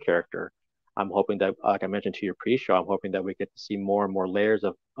like your character, I'm hoping that, like I mentioned to your pre-show, I'm hoping that we get to see more and more layers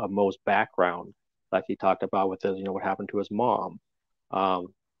of Mo's background, like he talked about with his, what happened to his mom.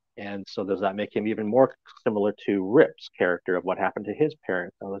 And so does that make him even more similar to Rip's character of what happened to his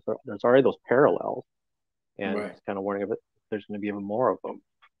parents? So there's already those parallels, and Right. it's kind of wondering if there's going to be even more of them.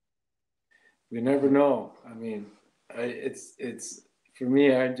 We never know. I mean, it's for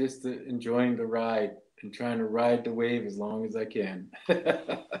me. I'm just enjoying the ride and trying to ride the wave as long as I can.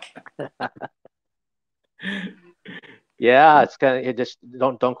 Yeah, it's kind of, it just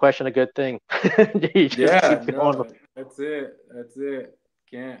don't question a good thing. You just keep going. No, that's it.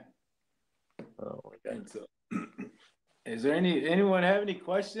 Can't. Oh my God. So, is there anyone have any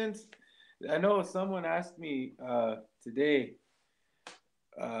questions? I know someone asked me today.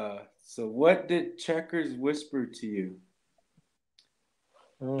 So what did Checkers whisper to you?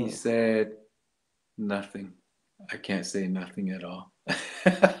 He said, nothing. I can't say nothing at all.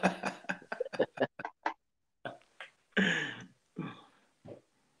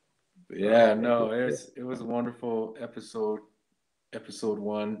 Yeah, no, it was a wonderful episode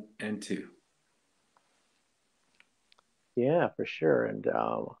 1 and 2. Yeah, for sure. And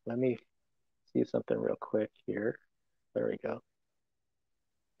let me see something real quick here. There we go.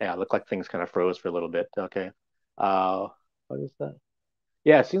 Yeah, it looked like things kind of froze for a little bit. Okay. What is that?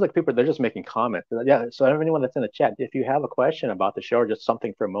 Yeah, it seems like people they're just making comments. Yeah, so anyone that's in the chat, if you have a question about the show or just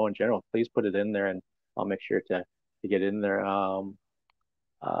something for Mo in general, please put it in there, and I'll make sure to get in there. Uh,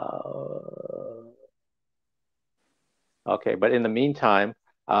 okay, but in the meantime,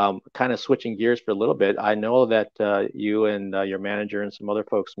 kind of switching gears for a little bit, I know that you and your manager and some other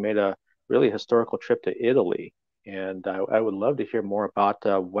folks made a really historical trip to Italy, and I would love to hear more about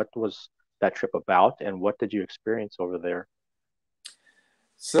what was that trip about and what did you experience over there?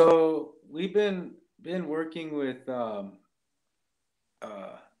 So we've been working with uh,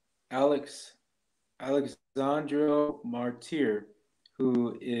 Alex Alexandro Martir,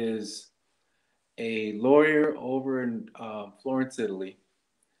 who is a lawyer over in Florence, Italy,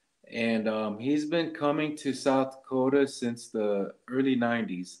 and he's been coming to South Dakota since the early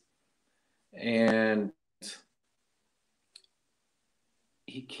 '90s, and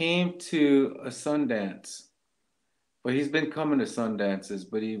he came to a Sundance. But he's been coming to Sundances,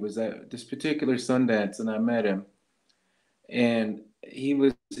 but he was at this particular Sundance, and I met him, and he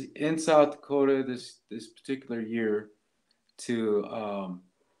was in South Dakota this particular year to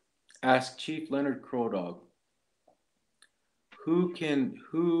ask Chief Leonard Crodog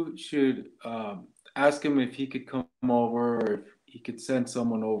who should ask him if he could come over or if he could send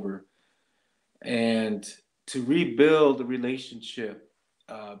someone over and to rebuild the relationship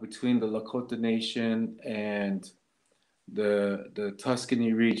between the Lakota Nation and the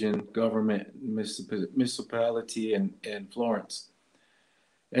Tuscany region government municipality in Florence.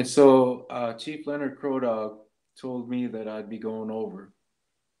 And so Chief Leonard Crodog told me that I'd be going over.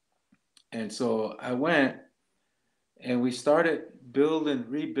 And so I went and we started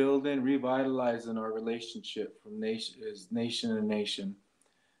rebuilding, revitalizing our relationship from nation to nation.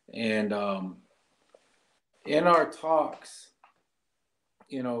 And in our talks,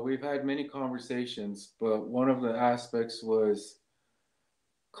 you know, we've had many conversations, but one of the aspects was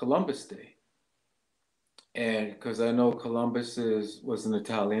Columbus Day. And because I know Columbus was an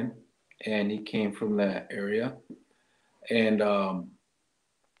Italian and he came from that area. And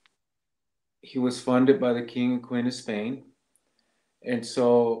he was funded by the King and Queen of Spain. And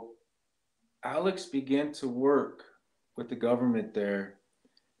so Alex began to work with the government there.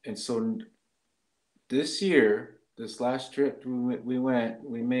 And so this year, this last trip we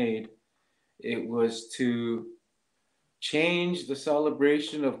made, it was to change the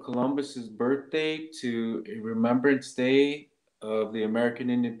celebration of Columbus's birthday to a Remembrance Day of the American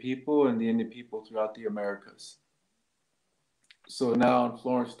Indian people and the Indian people throughout the Americas. So now in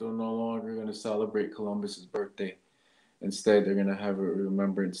Florence, they're no longer going to celebrate Columbus's birthday. Instead, they're going to have a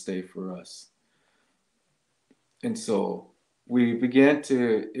Remembrance Day for us. And so we began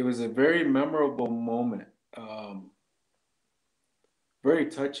it was a very memorable moment, very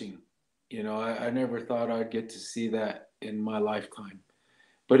touching. You know, I never thought I'd get to see that in my lifetime.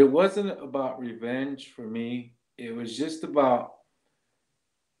 But it wasn't about revenge for me. It was just about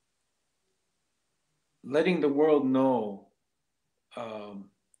letting the world know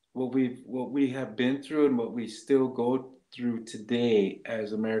what we have been through and what we still go through today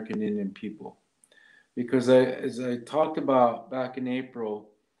as American Indian people. Because as I talked about back in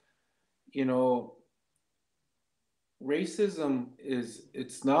April, you know, racism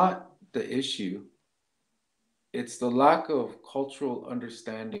it's not the issue. It's the lack of cultural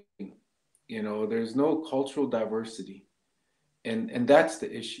understanding. You know, there's no cultural diversity. And that's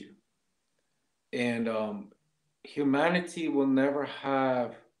the issue. And humanity will never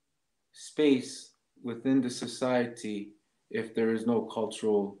have space within the society if there is no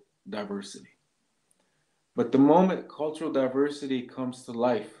cultural diversity. But the moment cultural diversity comes to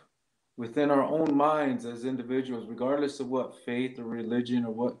life within our own minds as individuals, regardless of what faith or religion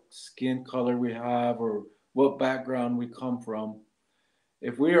or what skin color we have or what background we come from,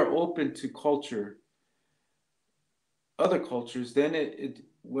 if we are open to culture, other cultures, then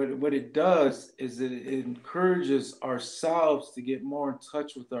what it does is it encourages ourselves to get more in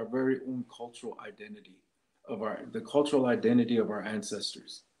touch with our very own cultural identity the cultural identity of our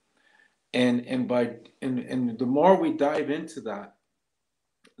ancestors. And the more we dive into that,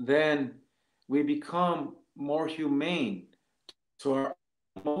 then we become more humane to our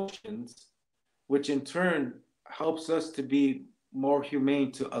emotions, which in turn helps us to be more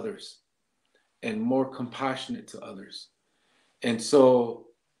humane to others and more compassionate to others. And so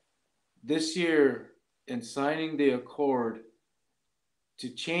this year, in signing the accord to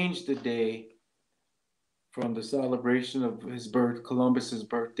change the day from the celebration of Columbus's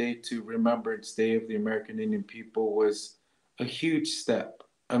birthday to Remembrance Day of the American Indian people was a huge step.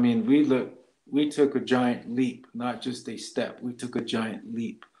 I mean, we took a giant leap, not just a step. We took a giant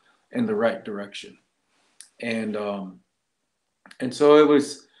leap in the right direction. And And so it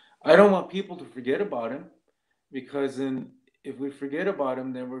was, I don't want people to forget about him, because then if we forget about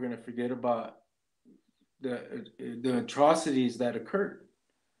him, then we're going to forget about the atrocities that occurred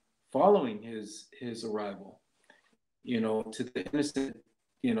following his arrival, to the innocent,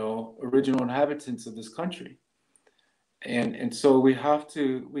 original inhabitants of this country. And so we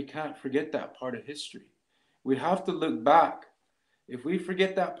can't forget that part of history. We have to look back. If we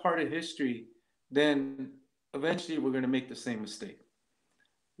forget that part of history, then eventually we're going to make the same mistake.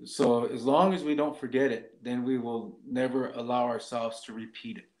 So as long as we don't forget it, then we will never allow ourselves to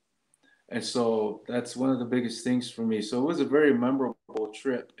repeat it. And so that's one of the biggest things for me. So it was a very memorable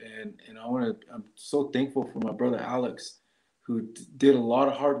trip, and I'm so thankful for my brother Alex, who did a lot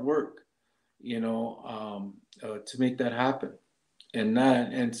of hard work, to make that happen.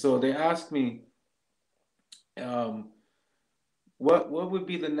 And so they asked me, what would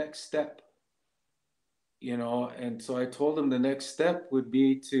be the next step, and so I told them the next step would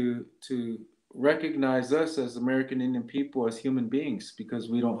be to recognize us as American Indian people as human beings, because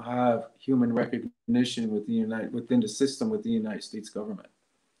we don't have human recognition within the system with the United States government.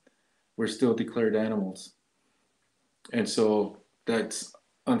 We're still declared animals. And so that's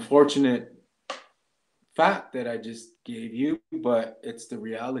unfortunate fact that I just gave you, but it's the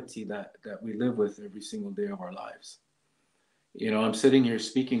reality that we live with every single day of our lives. I'm sitting here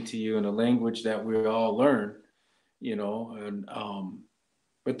speaking to you in a language that we all learn, and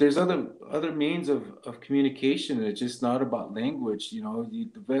but there's other means of communication. It's just not about language. The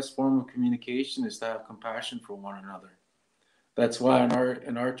best form of communication is to have compassion for one another. That's why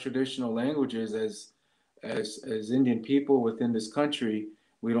in our traditional languages, as Indian people within this country,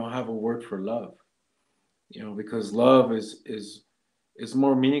 we don't have a word for love. Because love is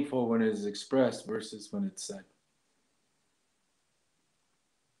more meaningful when it is expressed versus when it's said.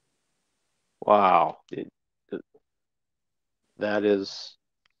 Wow. That is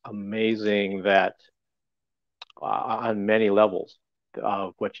amazing, that on many levels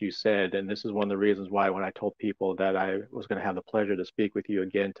of what you said. And this is one of the reasons why, when I told people that I was going to have the pleasure to speak with you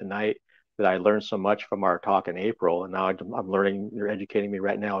again tonight, that I learned so much from our talk in April. And now I'm learning, you're educating me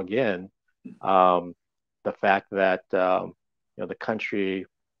right now again. The fact that, the country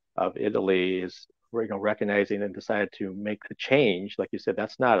of Italy is, recognizing and decided to make the change. Like you said,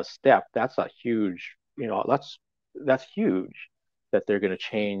 that's not a step. That's a huge, that's huge, that they're going to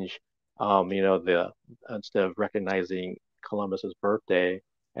change, instead of recognizing Columbus's birthday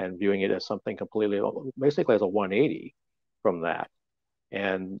and viewing it as something completely, basically as a 180 from that.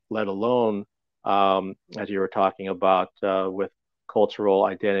 And let alone, as you were talking about, with cultural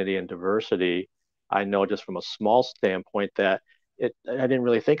identity and diversity, I know just from a small standpoint that I didn't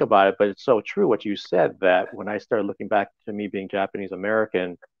really think about it, but it's so true what you said, that when I started looking back to me being Japanese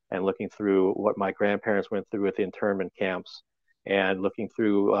American and looking through what my grandparents went through with the internment camps, and looking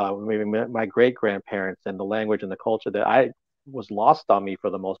through maybe my great grandparents, and the language and the culture that I was lost on me for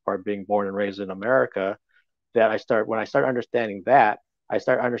the most part, being born and raised in America, that when I start understanding that, I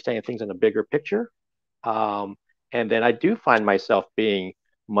start understanding things in a bigger picture. And then I do find myself being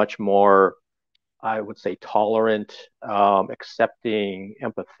much more, I would say, tolerant, accepting,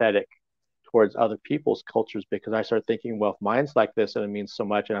 empathetic towards other people's cultures, because I start thinking, well, if mine's like this and it means so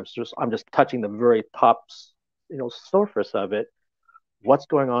much, and I'm just touching the very top, surface of it. What's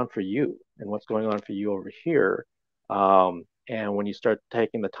going on for you, and what's going on for you over here? And when you start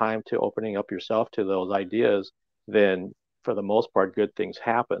taking the time to opening up yourself to those ideas, then for the most part, good things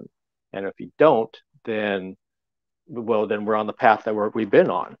happen. And if you don't, then we're on the path that we've been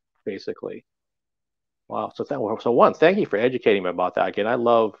on, basically. Wow. So thank you for educating me about that. Again, I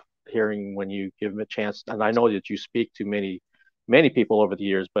love hearing when you give them a chance, and I know that you speak to many people over the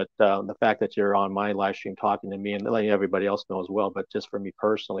years, but the fact that you're on my live stream talking to me and letting everybody else know as well, but just for me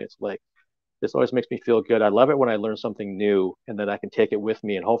personally, it's like, this always makes me feel good. I love it when I learn something new and then I can take it with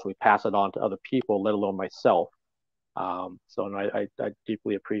me and hopefully pass it on to other people, let alone myself. So I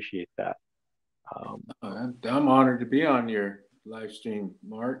deeply appreciate that. I'm honored to be on your live stream,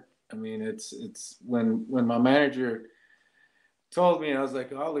 Mark. I mean, it's when my manager told me, and I was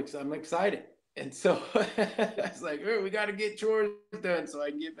like, Alex, I'm excited. And so I was like, oh, we got to get chores done so I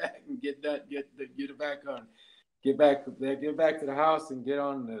can get back and get back to the house and get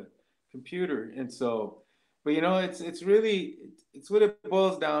on the computer. And so, but it's really, it's what it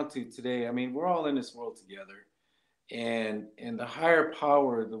boils down to today. I mean, we're all in this world together, and the higher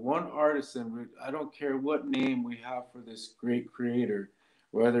power, the one artisan, I don't care what name we have for this great creator,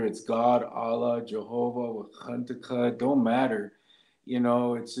 whether it's God, Allah, Jehovah, Wakhantika, don't matter.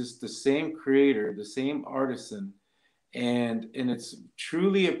 It's just the same creator, the same artisan. And it's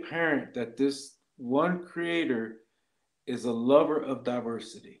truly apparent that this one creator is a lover of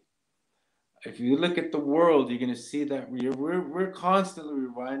diversity. If you look at the world, you're going to see that we're constantly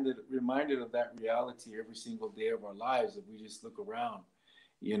reminded of that reality every single day of our lives. If we just look around,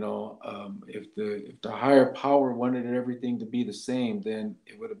 if the higher power wanted everything to be the same, then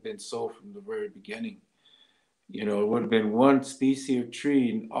it would have been so from the very beginning. It would have been one species of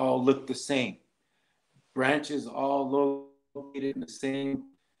tree and all looked the same, branches all located in the same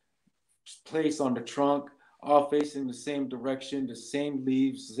place on the trunk, all facing the same direction, the same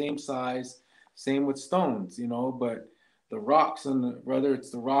leaves, same size, same with stones, but the rocks whether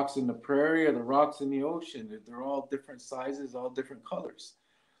it's the rocks in the prairie or the rocks in the ocean, they're all different sizes, all different colors.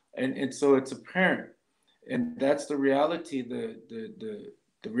 And so it's apparent. And that's the reality, the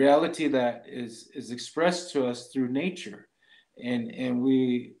reality that is expressed to us through nature. And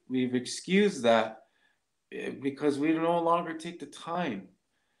we've excused that because we no longer take the time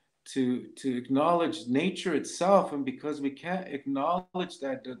to acknowledge nature itself, and because we can't acknowledge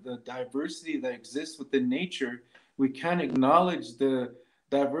that the diversity that exists within nature, we can't acknowledge the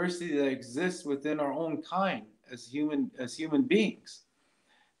diversity that exists within our own kind as human beings.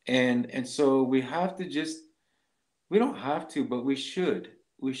 And so we have to we don't have to, but we should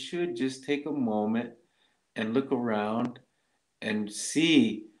just take a moment and look around and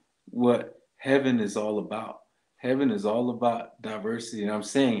see what heaven is all about. Heaven is all about diversity. And I'm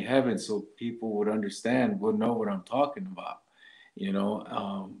saying heaven so people would understand, would know what I'm talking about,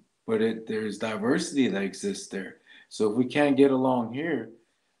 but there's diversity that exists there. So if we can't get along here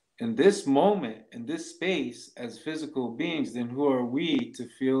in this moment, in this space as physical beings, then who are we to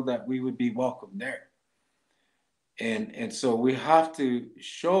feel that we would be welcome there? And so we have to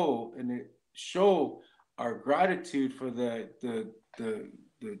show our gratitude for the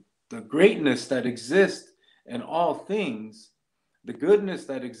greatness that exists in all things, the goodness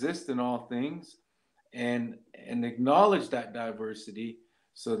that exists in all things, and acknowledge that diversity,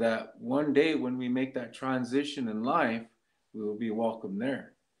 so that one day when we make that transition in life, we will be welcome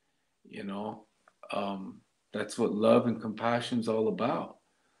there. That's what love and compassion is all about.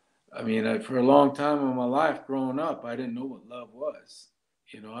 I mean, for a long time in my life growing up, I didn't know what love was.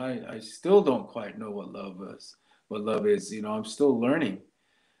 I still don't quite know what love is. I'm still learning.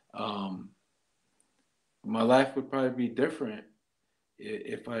 My life would probably be different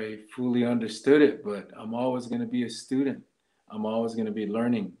if I fully understood it, but I'm always going to be a student. I'm always going to be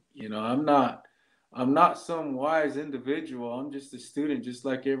learning. I'm not some wise individual. I'm just a student, just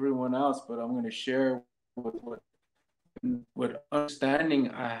like everyone else, but I'm going to share what understanding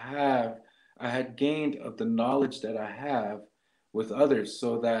I had gained of the knowledge that I have with others,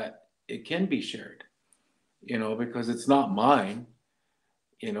 so that it can be shared, because it's not mine,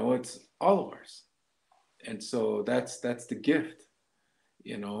 it's all of ours. And so that's the gift,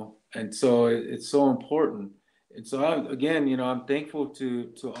 and so it's so important. And so I'm thankful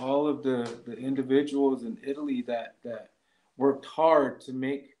to all of the individuals in Italy that worked hard to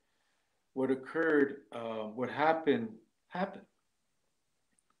make what occurred, what happened, happen.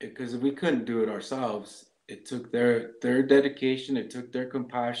 Because we couldn't do it ourselves. It took their dedication, it took their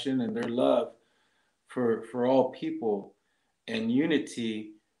compassion and their love for all people, and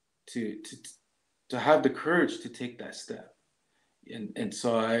unity to have the courage to take that step. And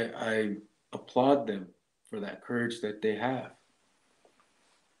so I applaud them for that courage that they have.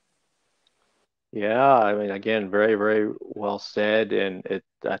 Yeah, I mean, again, very, very well said. And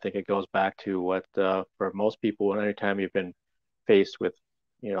I think it goes back to what, for most people, anytime you've been faced with,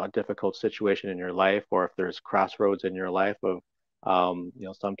 a difficult situation in your life, or if there's crossroads in your life of,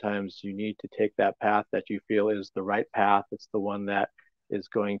 sometimes you need to take that path that you feel is the right path. It's the one that is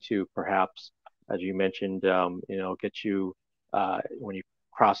going to perhaps, as you mentioned, get you, when you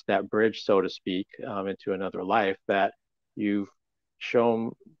cross that bridge, so to speak, into another life, that you've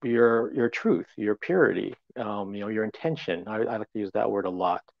shown your truth, your purity, your intention. I like to use that word a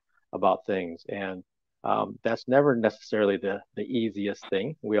lot about things. And that's never necessarily the easiest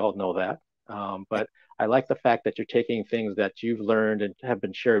thing. We all know that. But I like the fact that you're taking things that you've learned and have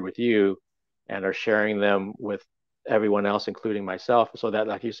been shared with you and are sharing them with everyone else, including myself, so that,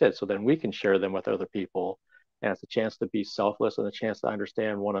 like you said, so then we can share them with other people. And it's a chance to be selfless and a chance to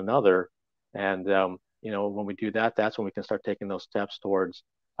understand one another. And, when we do that, that's when we can start taking those steps towards,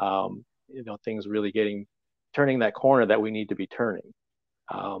 things really turning that corner that we need to be turning.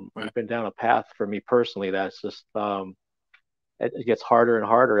 I've been down a path for me personally that's just, it gets harder and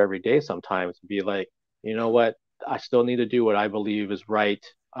harder every day sometimes to be like, you know what, I still need to do what I believe is right.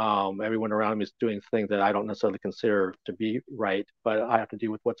 Everyone around me is doing things that I don't necessarily consider to be right, but I have to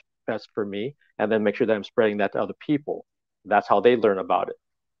do with what's best for me, and then make sure that I'm spreading that to other people. That's how they learn about it.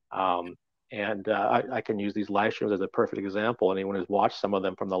 And I can use these live streams as a perfect example. Anyone who's watched some of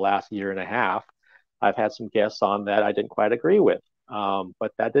them from the last year and a half, I've had some guests on that I didn't quite agree with.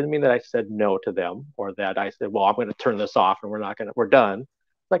 But that didn't mean that I said no to them, or that I said, well, I'm going to turn this off and we're done.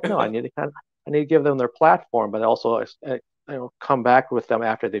 It's like, no, I need to give them their platform, but also come back with them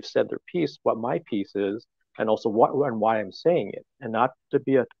after they've said their piece, what my piece is, and also what and why I'm saying it, and not to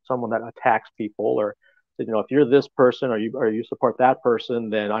be someone that attacks people or, if you're this person or you support that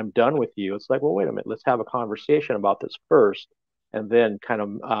person, then I'm done with you. It's like, well, wait a minute, let's have a conversation about this first, and then kind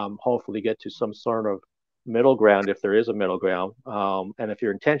of hopefully get to some sort of middle ground if there is a middle ground. And if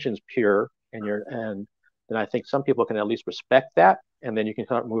your intention's pure then I think some people can at least respect that, and then you can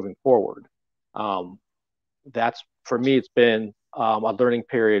start moving forward. That's, for me, it's been a learning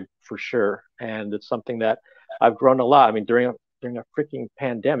period for sure, and it's something that I've grown a lot. I mean, during a freaking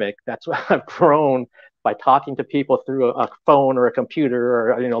pandemic, that's what I've grown, by talking to people through a phone or a computer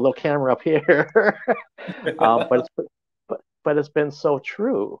or a little camera up here. But it's been so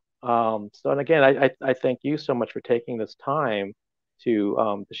true. And again, I thank you so much for taking this time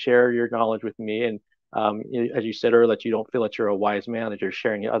to share your knowledge with me. And as you said earlier, that you don't feel that you're a wise man, that you're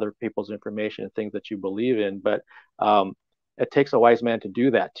sharing other people's information and things that you believe in. But it takes a wise man to do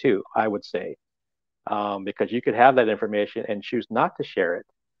that too, I would say, because you could have that information and choose not to share it,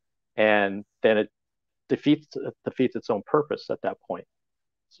 and then it defeats its own purpose at that point.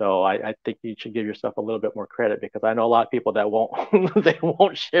 So I think you should give yourself a little bit more credit, because I know a lot of people that won't they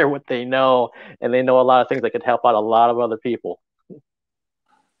won't share what they know, and they know a lot of things that could help out a lot of other people.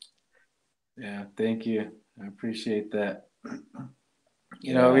 Yeah, thank you. I appreciate that.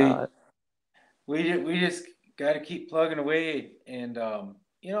 We just got to keep plugging away, and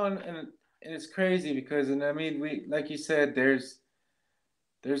and it's crazy because, and I mean, we, like you said, there's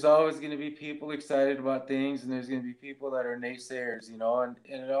always going to be people excited about things, and there's going to be people that are naysayers, and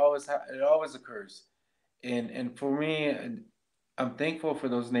it always occurs. And for me, I'm thankful for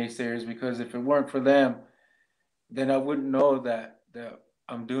those naysayers, because if it weren't for them, then I wouldn't know that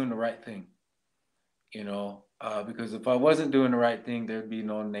I'm doing the right thing. Because if I wasn't doing the right thing, there'd be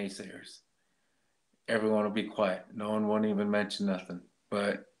no naysayers. Everyone would be quiet. No one won't even mention nothing.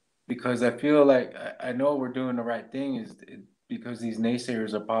 But because I feel like I know we're doing the right thing, is because these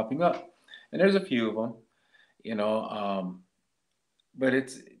naysayers are popping up, and there's a few of them, but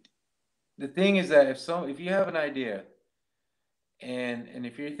the thing is that if you have an idea, and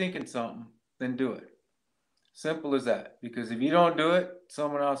if you're thinking something, then do it. Simple as that. Because if you don't do it,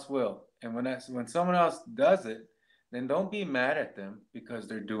 someone else will. And when someone else does it, then don't be mad at them because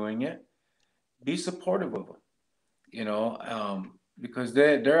they're doing it. Be supportive of them, because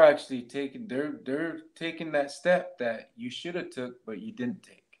they're actually taking that step that you should have took, but you didn't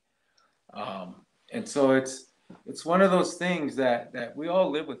take. And so it's one of those things that we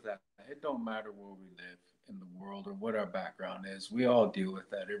all live with that. It don't matter where we live in the world or what our background is. We all deal with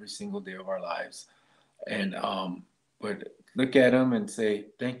that every single day of our lives. And but look at them and say,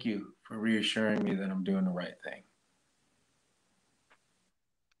 thank you for reassuring me that I'm doing the right thing.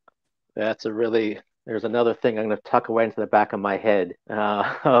 There's another thing I'm going to tuck away into the back of my head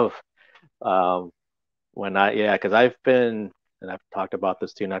of because I've been, and I've talked about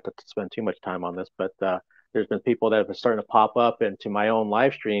this too, not to spend too much time on this, but there's been people that have been starting to pop up into my own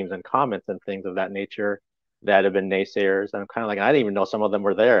live streams and comments and things of that nature that have been naysayers. And I'm kind of like, I didn't even know some of them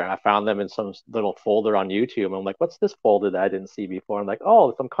were there. I found them in some little folder on YouTube. And I'm like, what's this folder that I didn't see before? I'm like,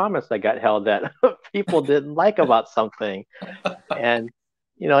 oh, some comments that got held that people didn't like about something. And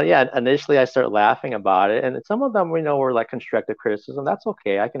initially I started laughing about it, and some of them were like constructive criticism. That's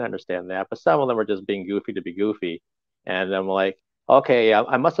okay, I can understand that. But some of them were just being goofy to be goofy, and I'm like, okay,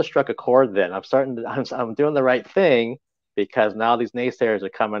 I must have struck a chord then. I'm doing the right thing, because now these naysayers are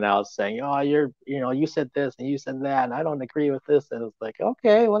coming out saying, oh, you said this and you said that, and I don't agree with this. And it's like,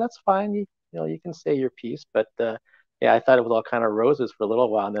 okay, well, that's fine. You can say your piece, but I thought it was all kind of roses for a little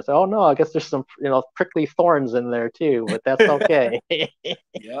while, and they said, oh no, I guess there's some prickly thorns in there too, but that's okay.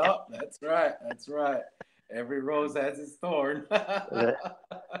 Yeah, that's right. Every rose has its thorn.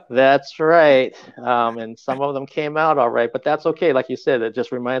 That's right. And some of them came out all right, but that's okay. Like you said, it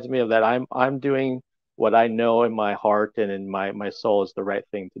just reminds me of that I'm doing what I know in my heart and in my soul is the right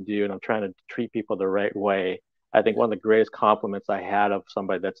thing to do, and I'm trying to treat people the right way. I think one of the greatest compliments I had of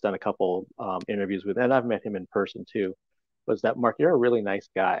somebody that's done a couple interviews with, and I've met him in person too, was that, Mark, you're a really nice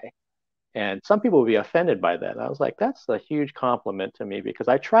guy. And some people will be offended by that. And I was like, that's a huge compliment to me, because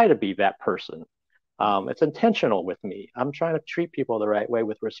I try to be that person. It's intentional with me. I'm trying to treat people the right way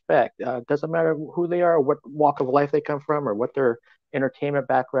with respect. It doesn't matter who they are, or what walk of life they come from, or what their entertainment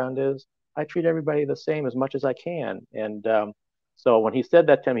background is. I treat everybody the same as much as I can. And So when he said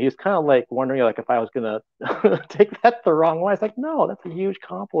that to me, he was kind of like wondering like if I was gonna take that the wrong way. I was like, no, that's a huge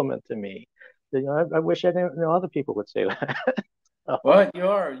compliment to me. You know, I wish I didn't know other people would say that. Well,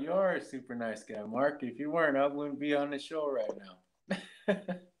 you're a super nice guy, Mark. If you weren't, I wouldn't be on the show right now.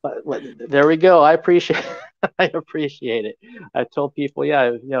 But there we go. I appreciate I appreciate it. I told people,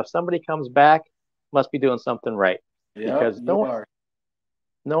 yeah, you know, if somebody comes back, must be doing something right. Yep, Because you are.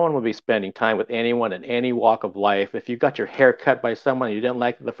 no one would be spending time with anyone in any walk of life. If you got your hair cut by someone and you didn't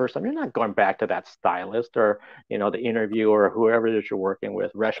like it the first time, you're not going back to that stylist or, you know, the interviewer or whoever it is you're working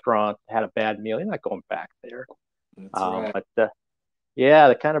with, restaurant, had a bad meal, you're not going back there. That's right. But yeah,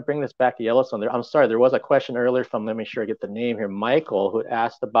 to kind of bring this back to Yellowstone, I'm sorry, there was a question earlier from, let me sure I get the name here, Michael, who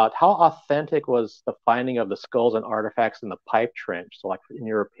asked about how authentic was the finding of the skulls and artifacts in the pipe trench. So, like, in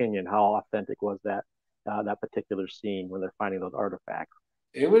your opinion, how authentic was that particular scene when they're finding those artifacts?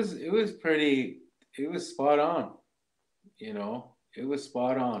 It was pretty. It was spot on. You know, it was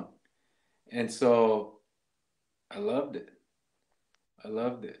spot on, and so I loved it. I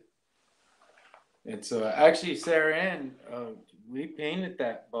loved it. And so actually, Sarah Ann, we painted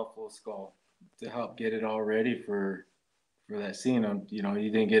that buffalo skull to help get it all ready for that scene. You know,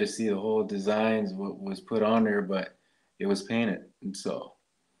 you didn't get to see the whole designs what was put on there, but it was painted, and so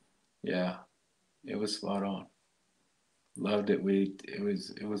yeah, it was spot on. Loved it. It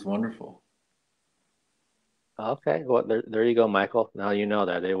was wonderful. Okay, well, there you go, Michael. Now you know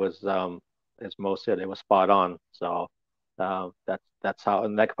that it was, as Mo said, it was spot on. So that's how,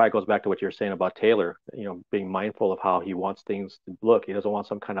 and that probably goes back to what you're saying about Taylor, you know, being mindful of how he wants things to look. He doesn't want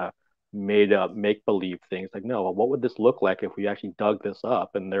some kind of made up make believe things. Like, no, well, what would this look like if we actually dug this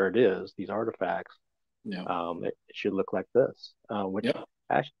up? And there it is, these artifacts. Yeah. It should look like this, which Yeah.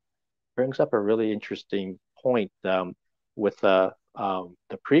 actually brings up a really interesting point, with the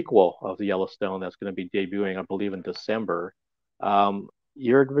prequel of the Yellowstone that's going to be debuting, I believe, in December.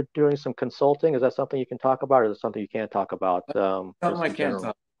 You're doing some consulting. Is that something you can talk about, or is it something you can't talk about? Something I can't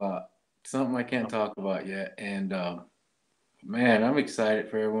talk about. Something I can't talk about yet. And man, I'm excited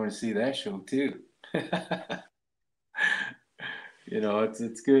for everyone to see that show too. You know,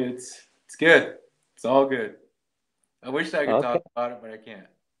 it's good. It's good. It's all good. I wish I could talk about it, but I can't.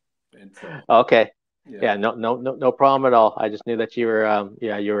 And so, Okay. yeah. Yeah, no problem at all. I just knew that you were,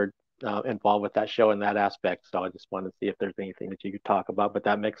 you were involved with that show in that aspect. So I just wanted to see if there's anything that you could talk about, but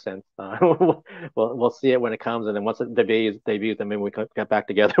that makes sense. We'll see it when it comes, and then once it debuts, then maybe we can get back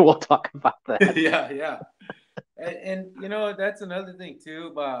together. We'll talk about that. Yeah. And you know, that's another thing too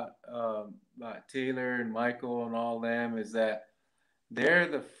about Taylor and Michael and all them, is that they're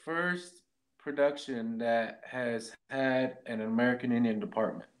the first production that has had an American Indian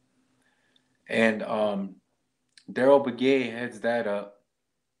department. And Daryl Begay heads that up.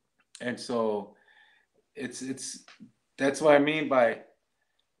 And so it's that's what I mean by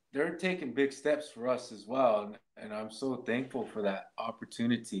they're taking big steps for us as well. And I'm so thankful for that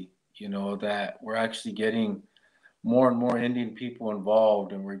opportunity, you know, that we're actually getting more and more Indian people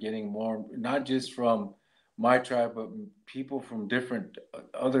involved, and we're getting more, not just from my tribe, but people from different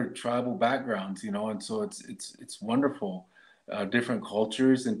other tribal backgrounds, you know. And so it's wonderful. Different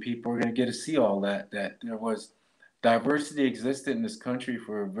cultures, and people are going to get to see all that there was diversity existed in this country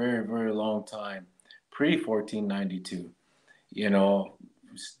for a very, very long time, pre 1492. You know,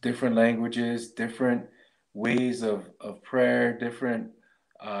 different languages, different ways of prayer, different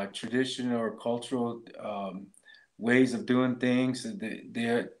traditional or cultural ways of doing things.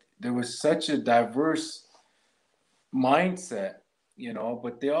 There was such a diverse mindset, you know,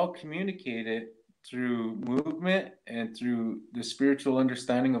 but they all communicated through movement and through the spiritual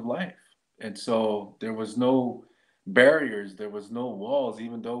understanding of life. And so there was no barriers, there was no walls,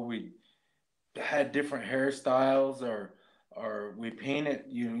 even though we had different hairstyles, or we painted,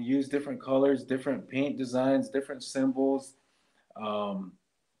 you know, use different colors, different paint designs, different symbols.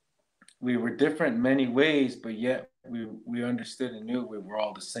 We were different in many ways, but yet we understood and knew we were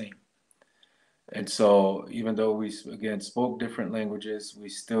all the same. And so even though we, again, spoke different languages, we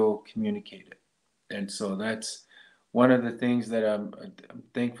still communicated. And so that's one of the things that I'm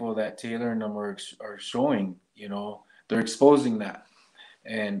thankful that Taylor and them are showing, you know, they're exposing that.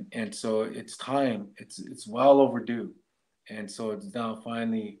 And so it's time, it's well overdue. And so it's now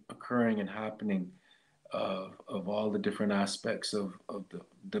finally occurring and happening, of all the different aspects of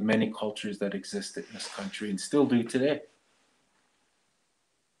the many cultures that existed in this country and still do today.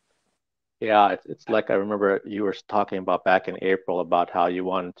 Yeah, it's like I remember you were talking about back in April about how you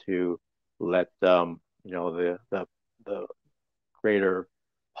wanted to let you know, the greater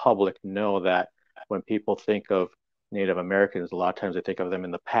public know that when people think of Native Americans, a lot of times they think of them in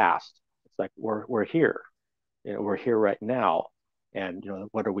the past. It's like we're here, you know, we're here right now. and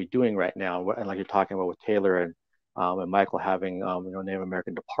what are we doing right now? And like you're talking about with Taylor and Michael having Native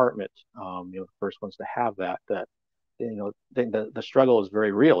American department, the first ones to have that the struggle is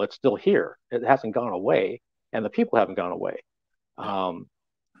very real. It's still here. It hasn't gone away, and the people haven't gone away. Um,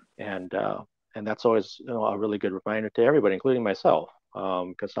 and that's always a really good reminder to everybody, including myself,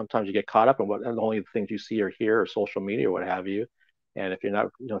 because sometimes you get caught up in what and only the things you see or hear or social media or what have you. And if you're not,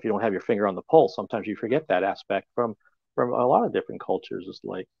 if you don't have your finger on the pulse, sometimes you forget that aspect from a lot of different cultures. It's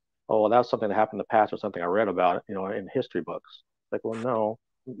like, oh, well, that was something that happened in the past or something I read about, in history books. Like, well,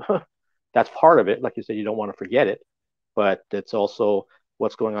 no, that's part of it. Like you said, you don't want to forget it, but it's also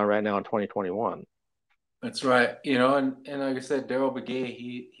what's going on right now in 2021. That's right. And like I said, Daryl Begay,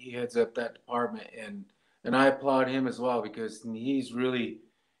 he heads up that department, and I applaud him as well, because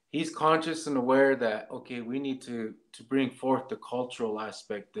he's conscious and aware that, okay, we need to bring forth the cultural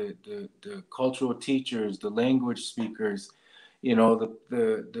aspect, the cultural teachers, the language speakers,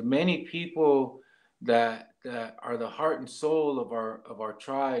 the many people that are the heart and soul of our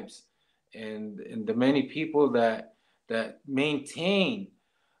tribes, and the many people that maintain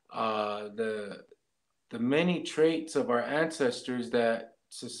the many traits of our ancestors that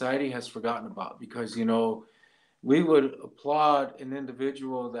society has forgotten about. Because we would applaud an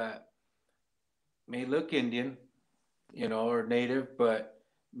individual that may look Indian, or native, but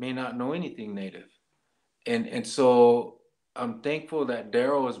may not know anything native. And so I'm thankful that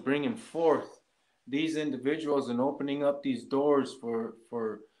Daryl is bringing forth these individuals and opening up these doors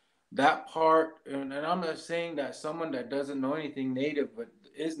for that part. And I'm not saying that someone that doesn't know anything native but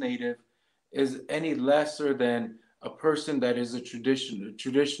is native is any lesser than a person that is a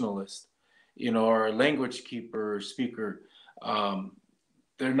traditionalist, or a language keeper or speaker.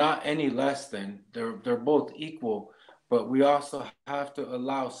 They're not any less than. They're both equal, but we also have to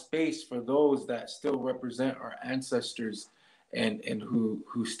allow space for those that still represent our ancestors, and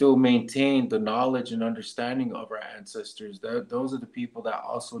who still maintain the knowledge and understanding of our ancestors. Those are the people that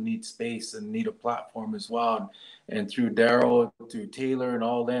also need space and need a platform as well. And through Daryl, through Taylor, and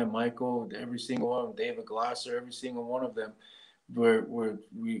all them, Michael, every single one, David Glasser, every single one of them,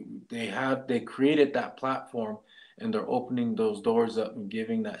 they created that platform, and they're opening those doors up and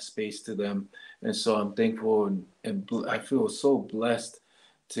giving that space to them. And so I'm thankful, and I feel so blessed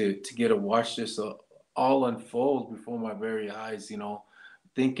to get to watch this all unfold before my very eyes.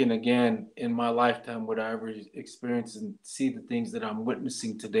 Thinking again, in my lifetime, would I ever experience and see the things that I'm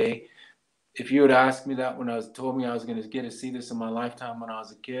witnessing today? If you had asked me that when told me I was going to get to see this in my lifetime when I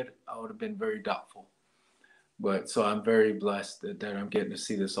was a kid, I would have been very doubtful. But so I'm very blessed that I'm getting to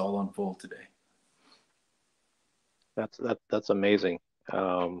see this all unfold today. That's amazing.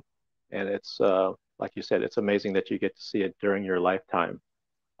 And it's like you said, it's amazing that you get to see it during your lifetime.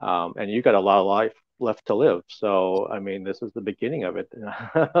 And you got a lot of life left to live. So I mean, this is the beginning of it.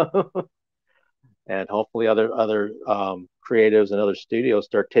 And hopefully other creatives and other studios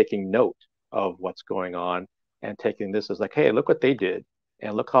start taking note of what's going on and taking this as like, hey, look what they did,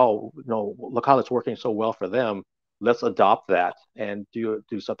 and look how it's working so well for them. Let's adopt that and do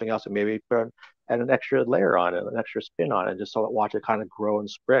something else, and maybe add an extra layer on it, an extra spin on it, just so watch it kind of grow and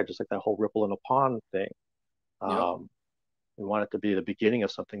spread, just like that whole ripple in a pond thing. Yep. We want it to be the beginning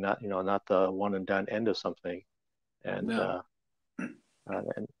of something, not the one and done end of something, and No.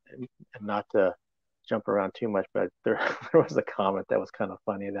 and not to jump around too much, but there was a comment that was kind of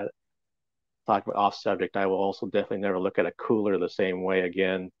funny that talked about off subject. I will also definitely never look at a cooler the same way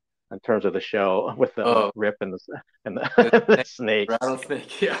again in terms of the show with the rip and the snake.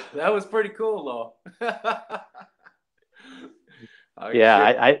 Rattlesnake, yeah, that was pretty cool though.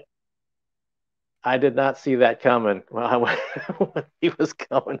 Yeah, I did not see that coming when he was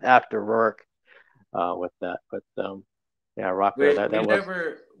coming after Rourke with that, but yeah, Rocco, that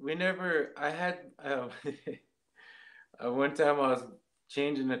was. We never. I had one time I was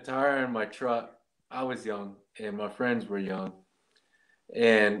changing a tire in my truck. I was young, and my friends were young,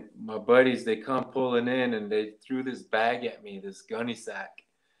 and my buddies, they come pulling in, and they threw this bag at me, this gunny sack,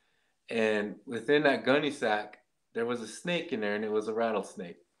 and within that gunny sack there was a snake in there, and it was a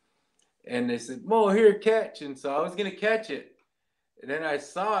rattlesnake. And they said, "Mo, here, catch." And so I was gonna catch it, and then I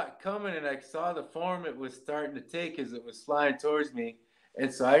saw it coming, and I saw the form it was starting to take as it was flying towards me.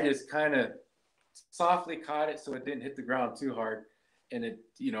 And so I just kind of softly caught it so it didn't hit the ground too hard. And it,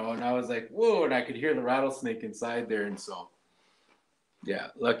 and I was like, whoa, and I could hear the rattlesnake inside there. And so, yeah,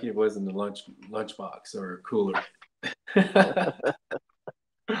 lucky it wasn't the lunchbox or a cooler.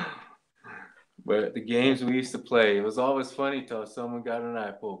 But the games we used to play, it was always funny till someone got an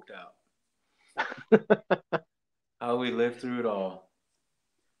eye poked out. How we lived through it all.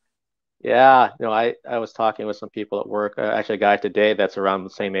 Yeah, I was talking with some people at work. Actually, a guy today that's around the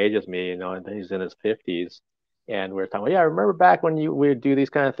same age as me, and he's in his 50s. And we were talking, well, yeah, I remember back when we would do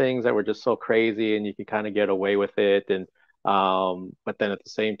these kind of things that were just so crazy and you could kind of get away with it. And but then at the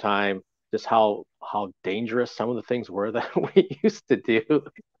same time, just how dangerous some of the things were that we used to do.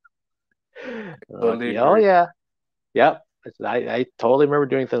 Like, Totally yeah, oh agree. yeah, yep. I totally remember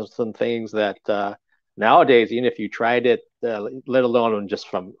doing some things that nowadays, even if you tried it, let alone just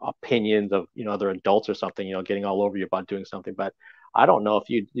from opinions of other adults or something, getting all over you about doing something. But I don't know if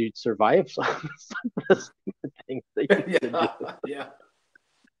you'd survive some of the stupid things they used to do. Yeah, yeah.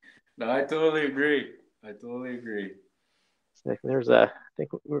 No, I totally agree. I totally agree. It's like I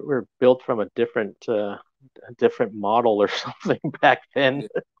think we're built from a different model or something back then.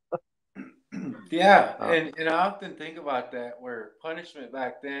 Yeah. Yeah, Uh, and I often think about that where punishment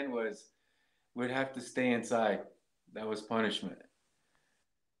back then was we'd have to stay inside. That was punishment.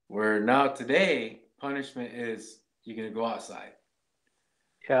 Where now today, punishment is you're gonna go outside.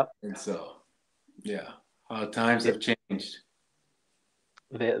 yeah, And so, yeah, how times yeah, have changed.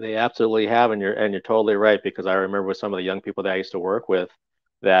 they absolutely have, and you're totally right because I remember with some of the young people that I used to work with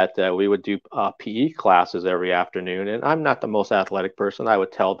that we would do PE classes every afternoon, and I'm not the most athletic person. I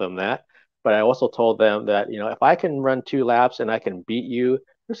would tell them that, but I also told them that if I can run 2 laps and I can beat you,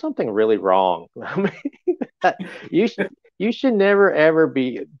 there's something really wrong. I mean, you should you should never ever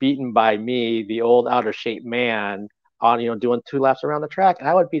be beaten by me, the old out of shape man, on doing 2 laps around the track. And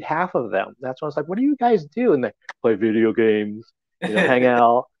I would beat half of them. That's when I was like, what do you guys do? And they play video games, hang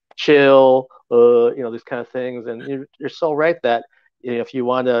out, chill, these kind of things. And you're so right that if you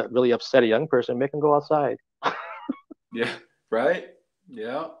want to really upset a young person, make them go outside. Yeah, right?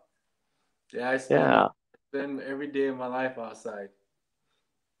 Yeah. Yeah, Yeah, spend every day of my life outside,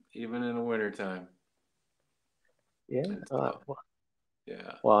 even in the wintertime. yeah. And so,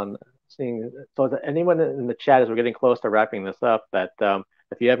 yeah. Well, I'm seeing, so is there anyone in the chat as we're getting close to wrapping this up that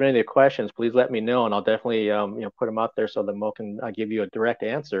if you have any other questions, please let me know and I'll definitely put them out there so that Mo can give you a direct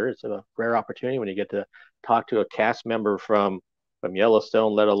answer. It's a rare opportunity when you get to talk to a cast member from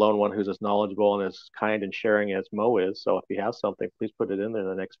Yellowstone, let alone one who's as knowledgeable and as kind and sharing as Mo is. So if you have something, please put it in there in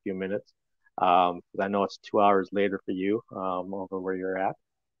the next few minutes. 'Cause I know it's 2 hours later for you over where you're at.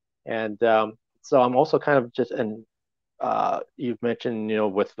 And so I'm also kind of just, and you've mentioned,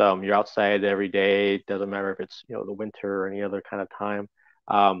 with you're outside every day, doesn't matter if it's, the winter or any other kind of time.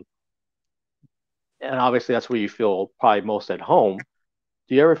 Um, and obviously that's where you feel probably most at home.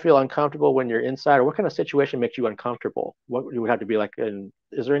 Do you ever feel uncomfortable when you're inside, or what kind of situation makes you uncomfortable? What you would have to be like, and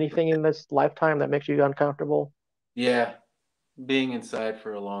is there anything in this lifetime that makes you uncomfortable? Yeah, being inside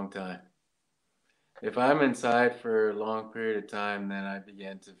for a long time. If I'm inside for a long period of time, then I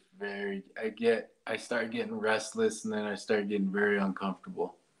begin to I start getting restless and then I start getting very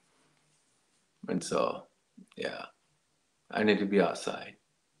uncomfortable. And so, yeah, I need to be outside.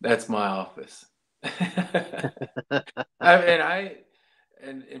 That's my office. I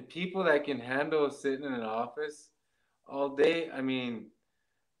and people that can handle sitting in an office all day, I mean,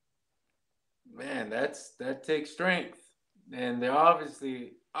 man, that takes strength. And they're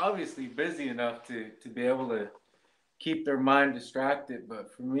obviously busy enough to be able to keep their mind distracted.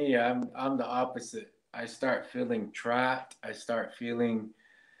 But for me, I'm the opposite. I start feeling trapped. I start feeling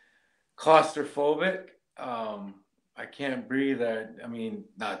claustrophobic. I can't breathe. I mean,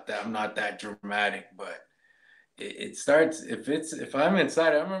 not that I'm not that dramatic, but it starts if I'm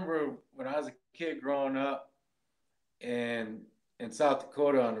inside. I remember when I was a kid growing up in South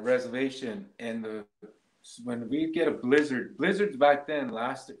Dakota on the reservation, and when we get a blizzards back then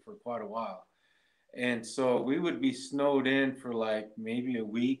lasted for quite a while. And so we would be snowed in for like maybe a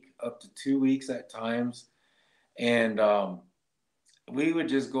week, up to 2 weeks at times. And we would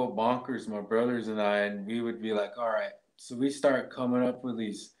just go bonkers, my brothers and I, and we would be like, all right. So we start coming up with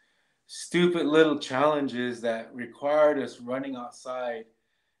these stupid little challenges that required us running outside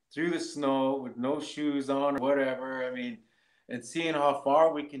through the snow with no shoes on or whatever. I mean, and seeing how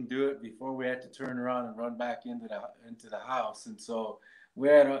far we can do it before we had to turn around and run back into the house. And so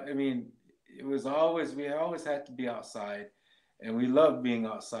I mean, we always had to be outside, and we loved being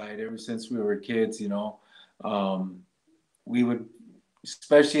outside ever since we were kids. We would,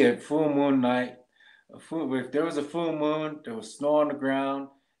 especially at full moon night, if there was a full moon, there was snow on the ground.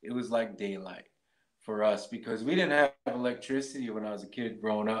 It was like daylight for us because we didn't have electricity when I was a kid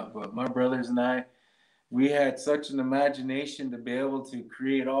growing up. But my brothers and I, we had such an imagination to be able to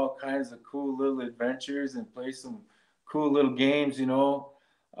create all kinds of cool little adventures and play some cool little games, and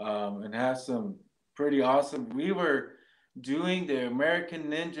have some pretty awesome. doing the American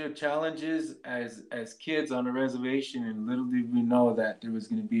Ninja challenges as kids on a reservation, and little did we know that there was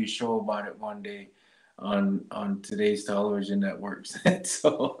going to be a show about it one day on today's television networks. And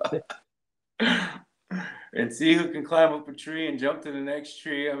so and see who can climb up a tree and jump to the next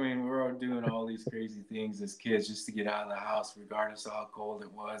tree. I mean, we're all doing all these crazy things as kids just to get out of the house, regardless of how cold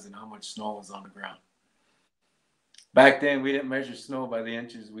it was and how much snow was on the ground. Back then, we didn't measure snow by the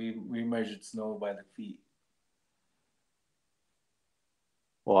inches. We measured snow by the feet.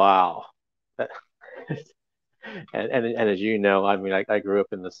 Wow. And as you know, I mean, I grew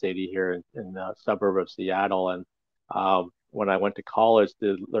up in the city here in the suburb of Seattle, and when I went to college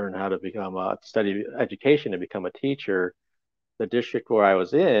to learn how to become study education and become a teacher, the district where I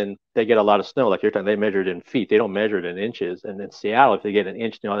was in, they get a lot of snow. Like you're talking, they measured in feet. They don't measure it in inches. And in Seattle, if they get an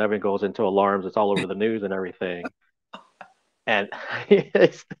inch, everything goes into alarms. It's all over the news and everything. And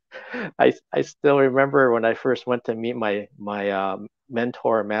I still remember when I first went to meet my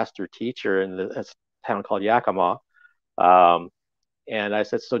mentor, master teacher in a town called Yakima. And I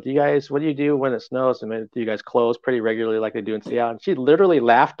said, so what do you do when it snows? And do you guys close pretty regularly like they do in Seattle? And she literally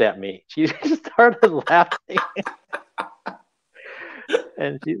laughed at me. She started laughing.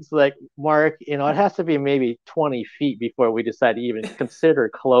 And she's like, Mark, it has to be maybe 20 feet before we decide to even consider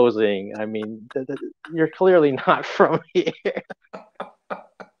closing. I mean, you're clearly not from here. I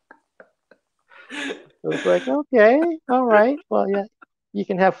was like, okay, all right. Well, yeah, you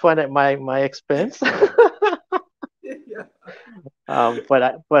can have fun at my expense.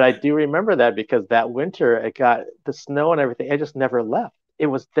 But I do remember that because that winter it got the snow and everything. It just never left. It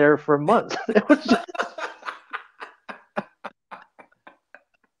was there for months. It was just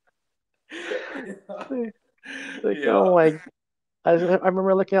like, oh my! I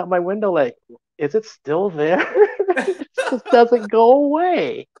remember looking out my window like, is it still there? It just doesn't go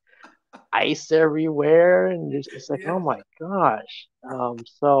away. Ice everywhere, and it's like, oh my gosh.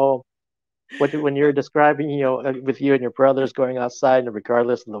 So when you're describing, with you and your brothers going outside, and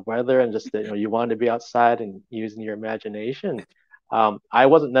regardless of the weather, and just that, you want to be outside and using your imagination. I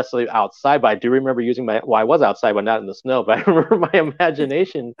wasn't necessarily outside, but I do remember I was outside, but not in the snow. But I remember my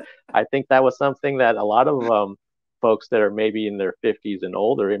imagination. I think that was something that a lot of folks that are maybe in their 50s and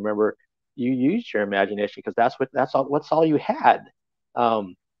older remember. You used your imagination because what's all you had. For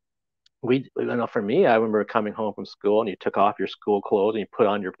me, I remember coming home from school and you took off your school clothes and you put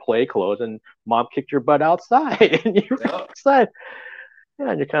on your play clothes and mom kicked your butt outside and you were outside. Yeah,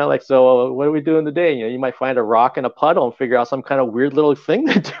 and you're kind of like, so what are we doing today? You might find a rock in a puddle and figure out some kind of weird little thing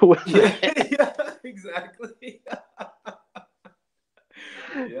to do with it. Yeah, exactly.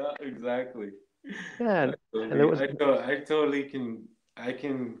 Yeah, exactly. Yeah, and there was. I totally can.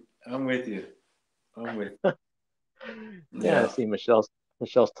 I'm with you. Yeah, I see Michelle's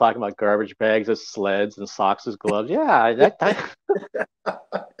talking about garbage bags as sleds and socks as gloves. Yeah, that.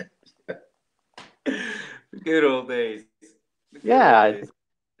 Good old days. It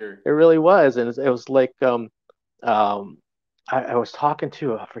really was, and it was like I was talking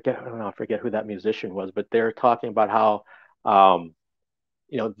to I forget who that musician was, but they were talking about how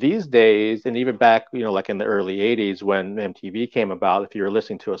these days and even back like in the early 80s when MTV came about, if you were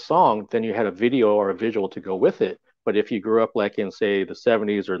listening to a song, then you had a video or a visual to go with it. But if you grew up like in say the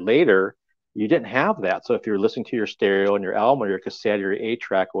 70s or later, you didn't have that. So if you're listening to your stereo and your album or your cassette or your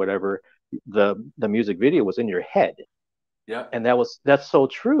 8-track or whatever, the music video was in your head. Yeah. And that's so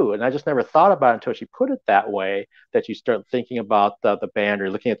true. And I just never thought about it until she put it that way, that you start thinking about the band or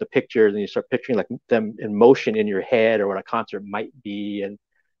looking at the pictures and you start picturing like them in motion in your head or what a concert might be and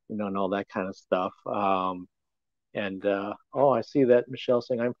and all that kind of stuff. I see that Michelle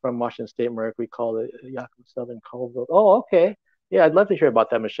saying I'm from Washington State, Mark. We call it Yakima Southern Colville. Oh, okay. Yeah, I'd love to hear about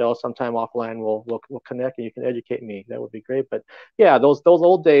that, Michelle. Sometime offline we'll connect and you can educate me. That would be great. But yeah, those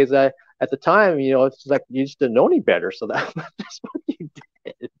old days, at the time, it's just like you just didn't know any better, so that's what you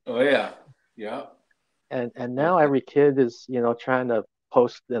did. Oh yeah, yeah. And now every kid is trying to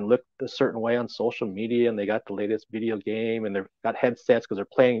post and look a certain way on social media, and they got the latest video game, and they've got headsets because they're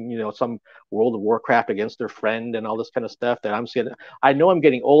playing some World of Warcraft against their friend and all this kind of stuff. That I'm seeing. I know I'm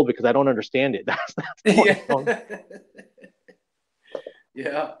getting old because I don't understand it.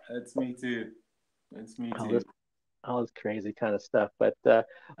 Yeah, that's me too. All this crazy kind of stuff. But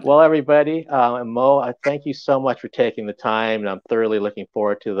well, everybody, and Mo, I thank you so much for taking the time, and I'm thoroughly looking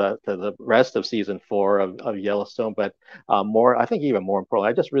forward to the rest of season 4 of Yellowstone. But I think even more importantly,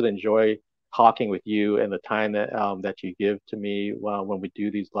 I just really enjoy talking with you and the time that you give to me when we do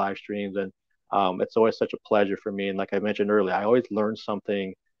these live streams, and it's always such a pleasure for me. And like I mentioned earlier, I always learn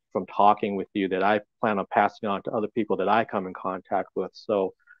something from talking with you that I plan on passing on to other people that I come in contact with.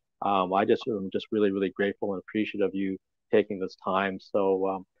 So I'm just really, really grateful and appreciative of you taking this time.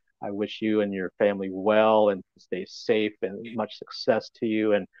 So I wish you and your family well and stay safe and much success to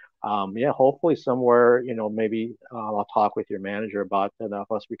you. And yeah, hopefully somewhere, maybe I'll talk with your manager about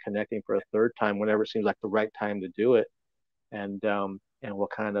us reconnecting for a third time whenever it seems like the right time to do it. And we'll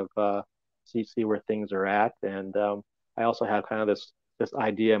kind of see where things are at. And I also have kind of this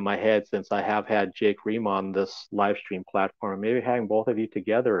idea in my head, since I have had Jake Ream on this live stream platform, maybe having both of you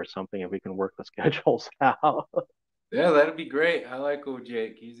together or something, if we can work the schedules out. Yeah, that'd be great. I like old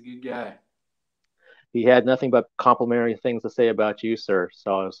Jake. He's a good guy. He had nothing but complimentary things to say about you, sir.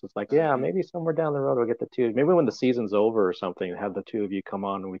 So I was just like, yeah, maybe somewhere down the road we'll get the two. Maybe when the season's over or something, have the two of you come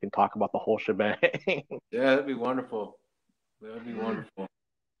on and we can talk about the whole shebang. Yeah, that'd be wonderful. That'd be wonderful.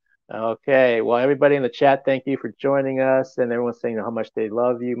 Okay, well, everybody in the chat, thank you for joining us, and everyone's saying how much they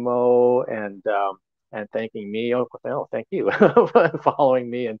love you, Mo, and thanking me. Oh, well, thank you for following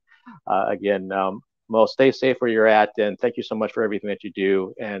me, and again, Mo, stay safe where you're at, and thank you so much for everything that you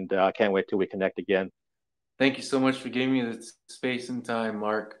do, and I can't wait till we connect again. Thank you so much for giving me the space and time,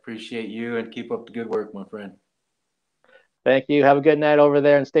 Mark. Appreciate you, and keep up the good work, my friend. Thank you. Have a good night over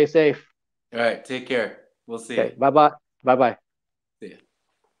there, and stay safe. All right, take care. We'll see you. Bye-bye. Bye-bye.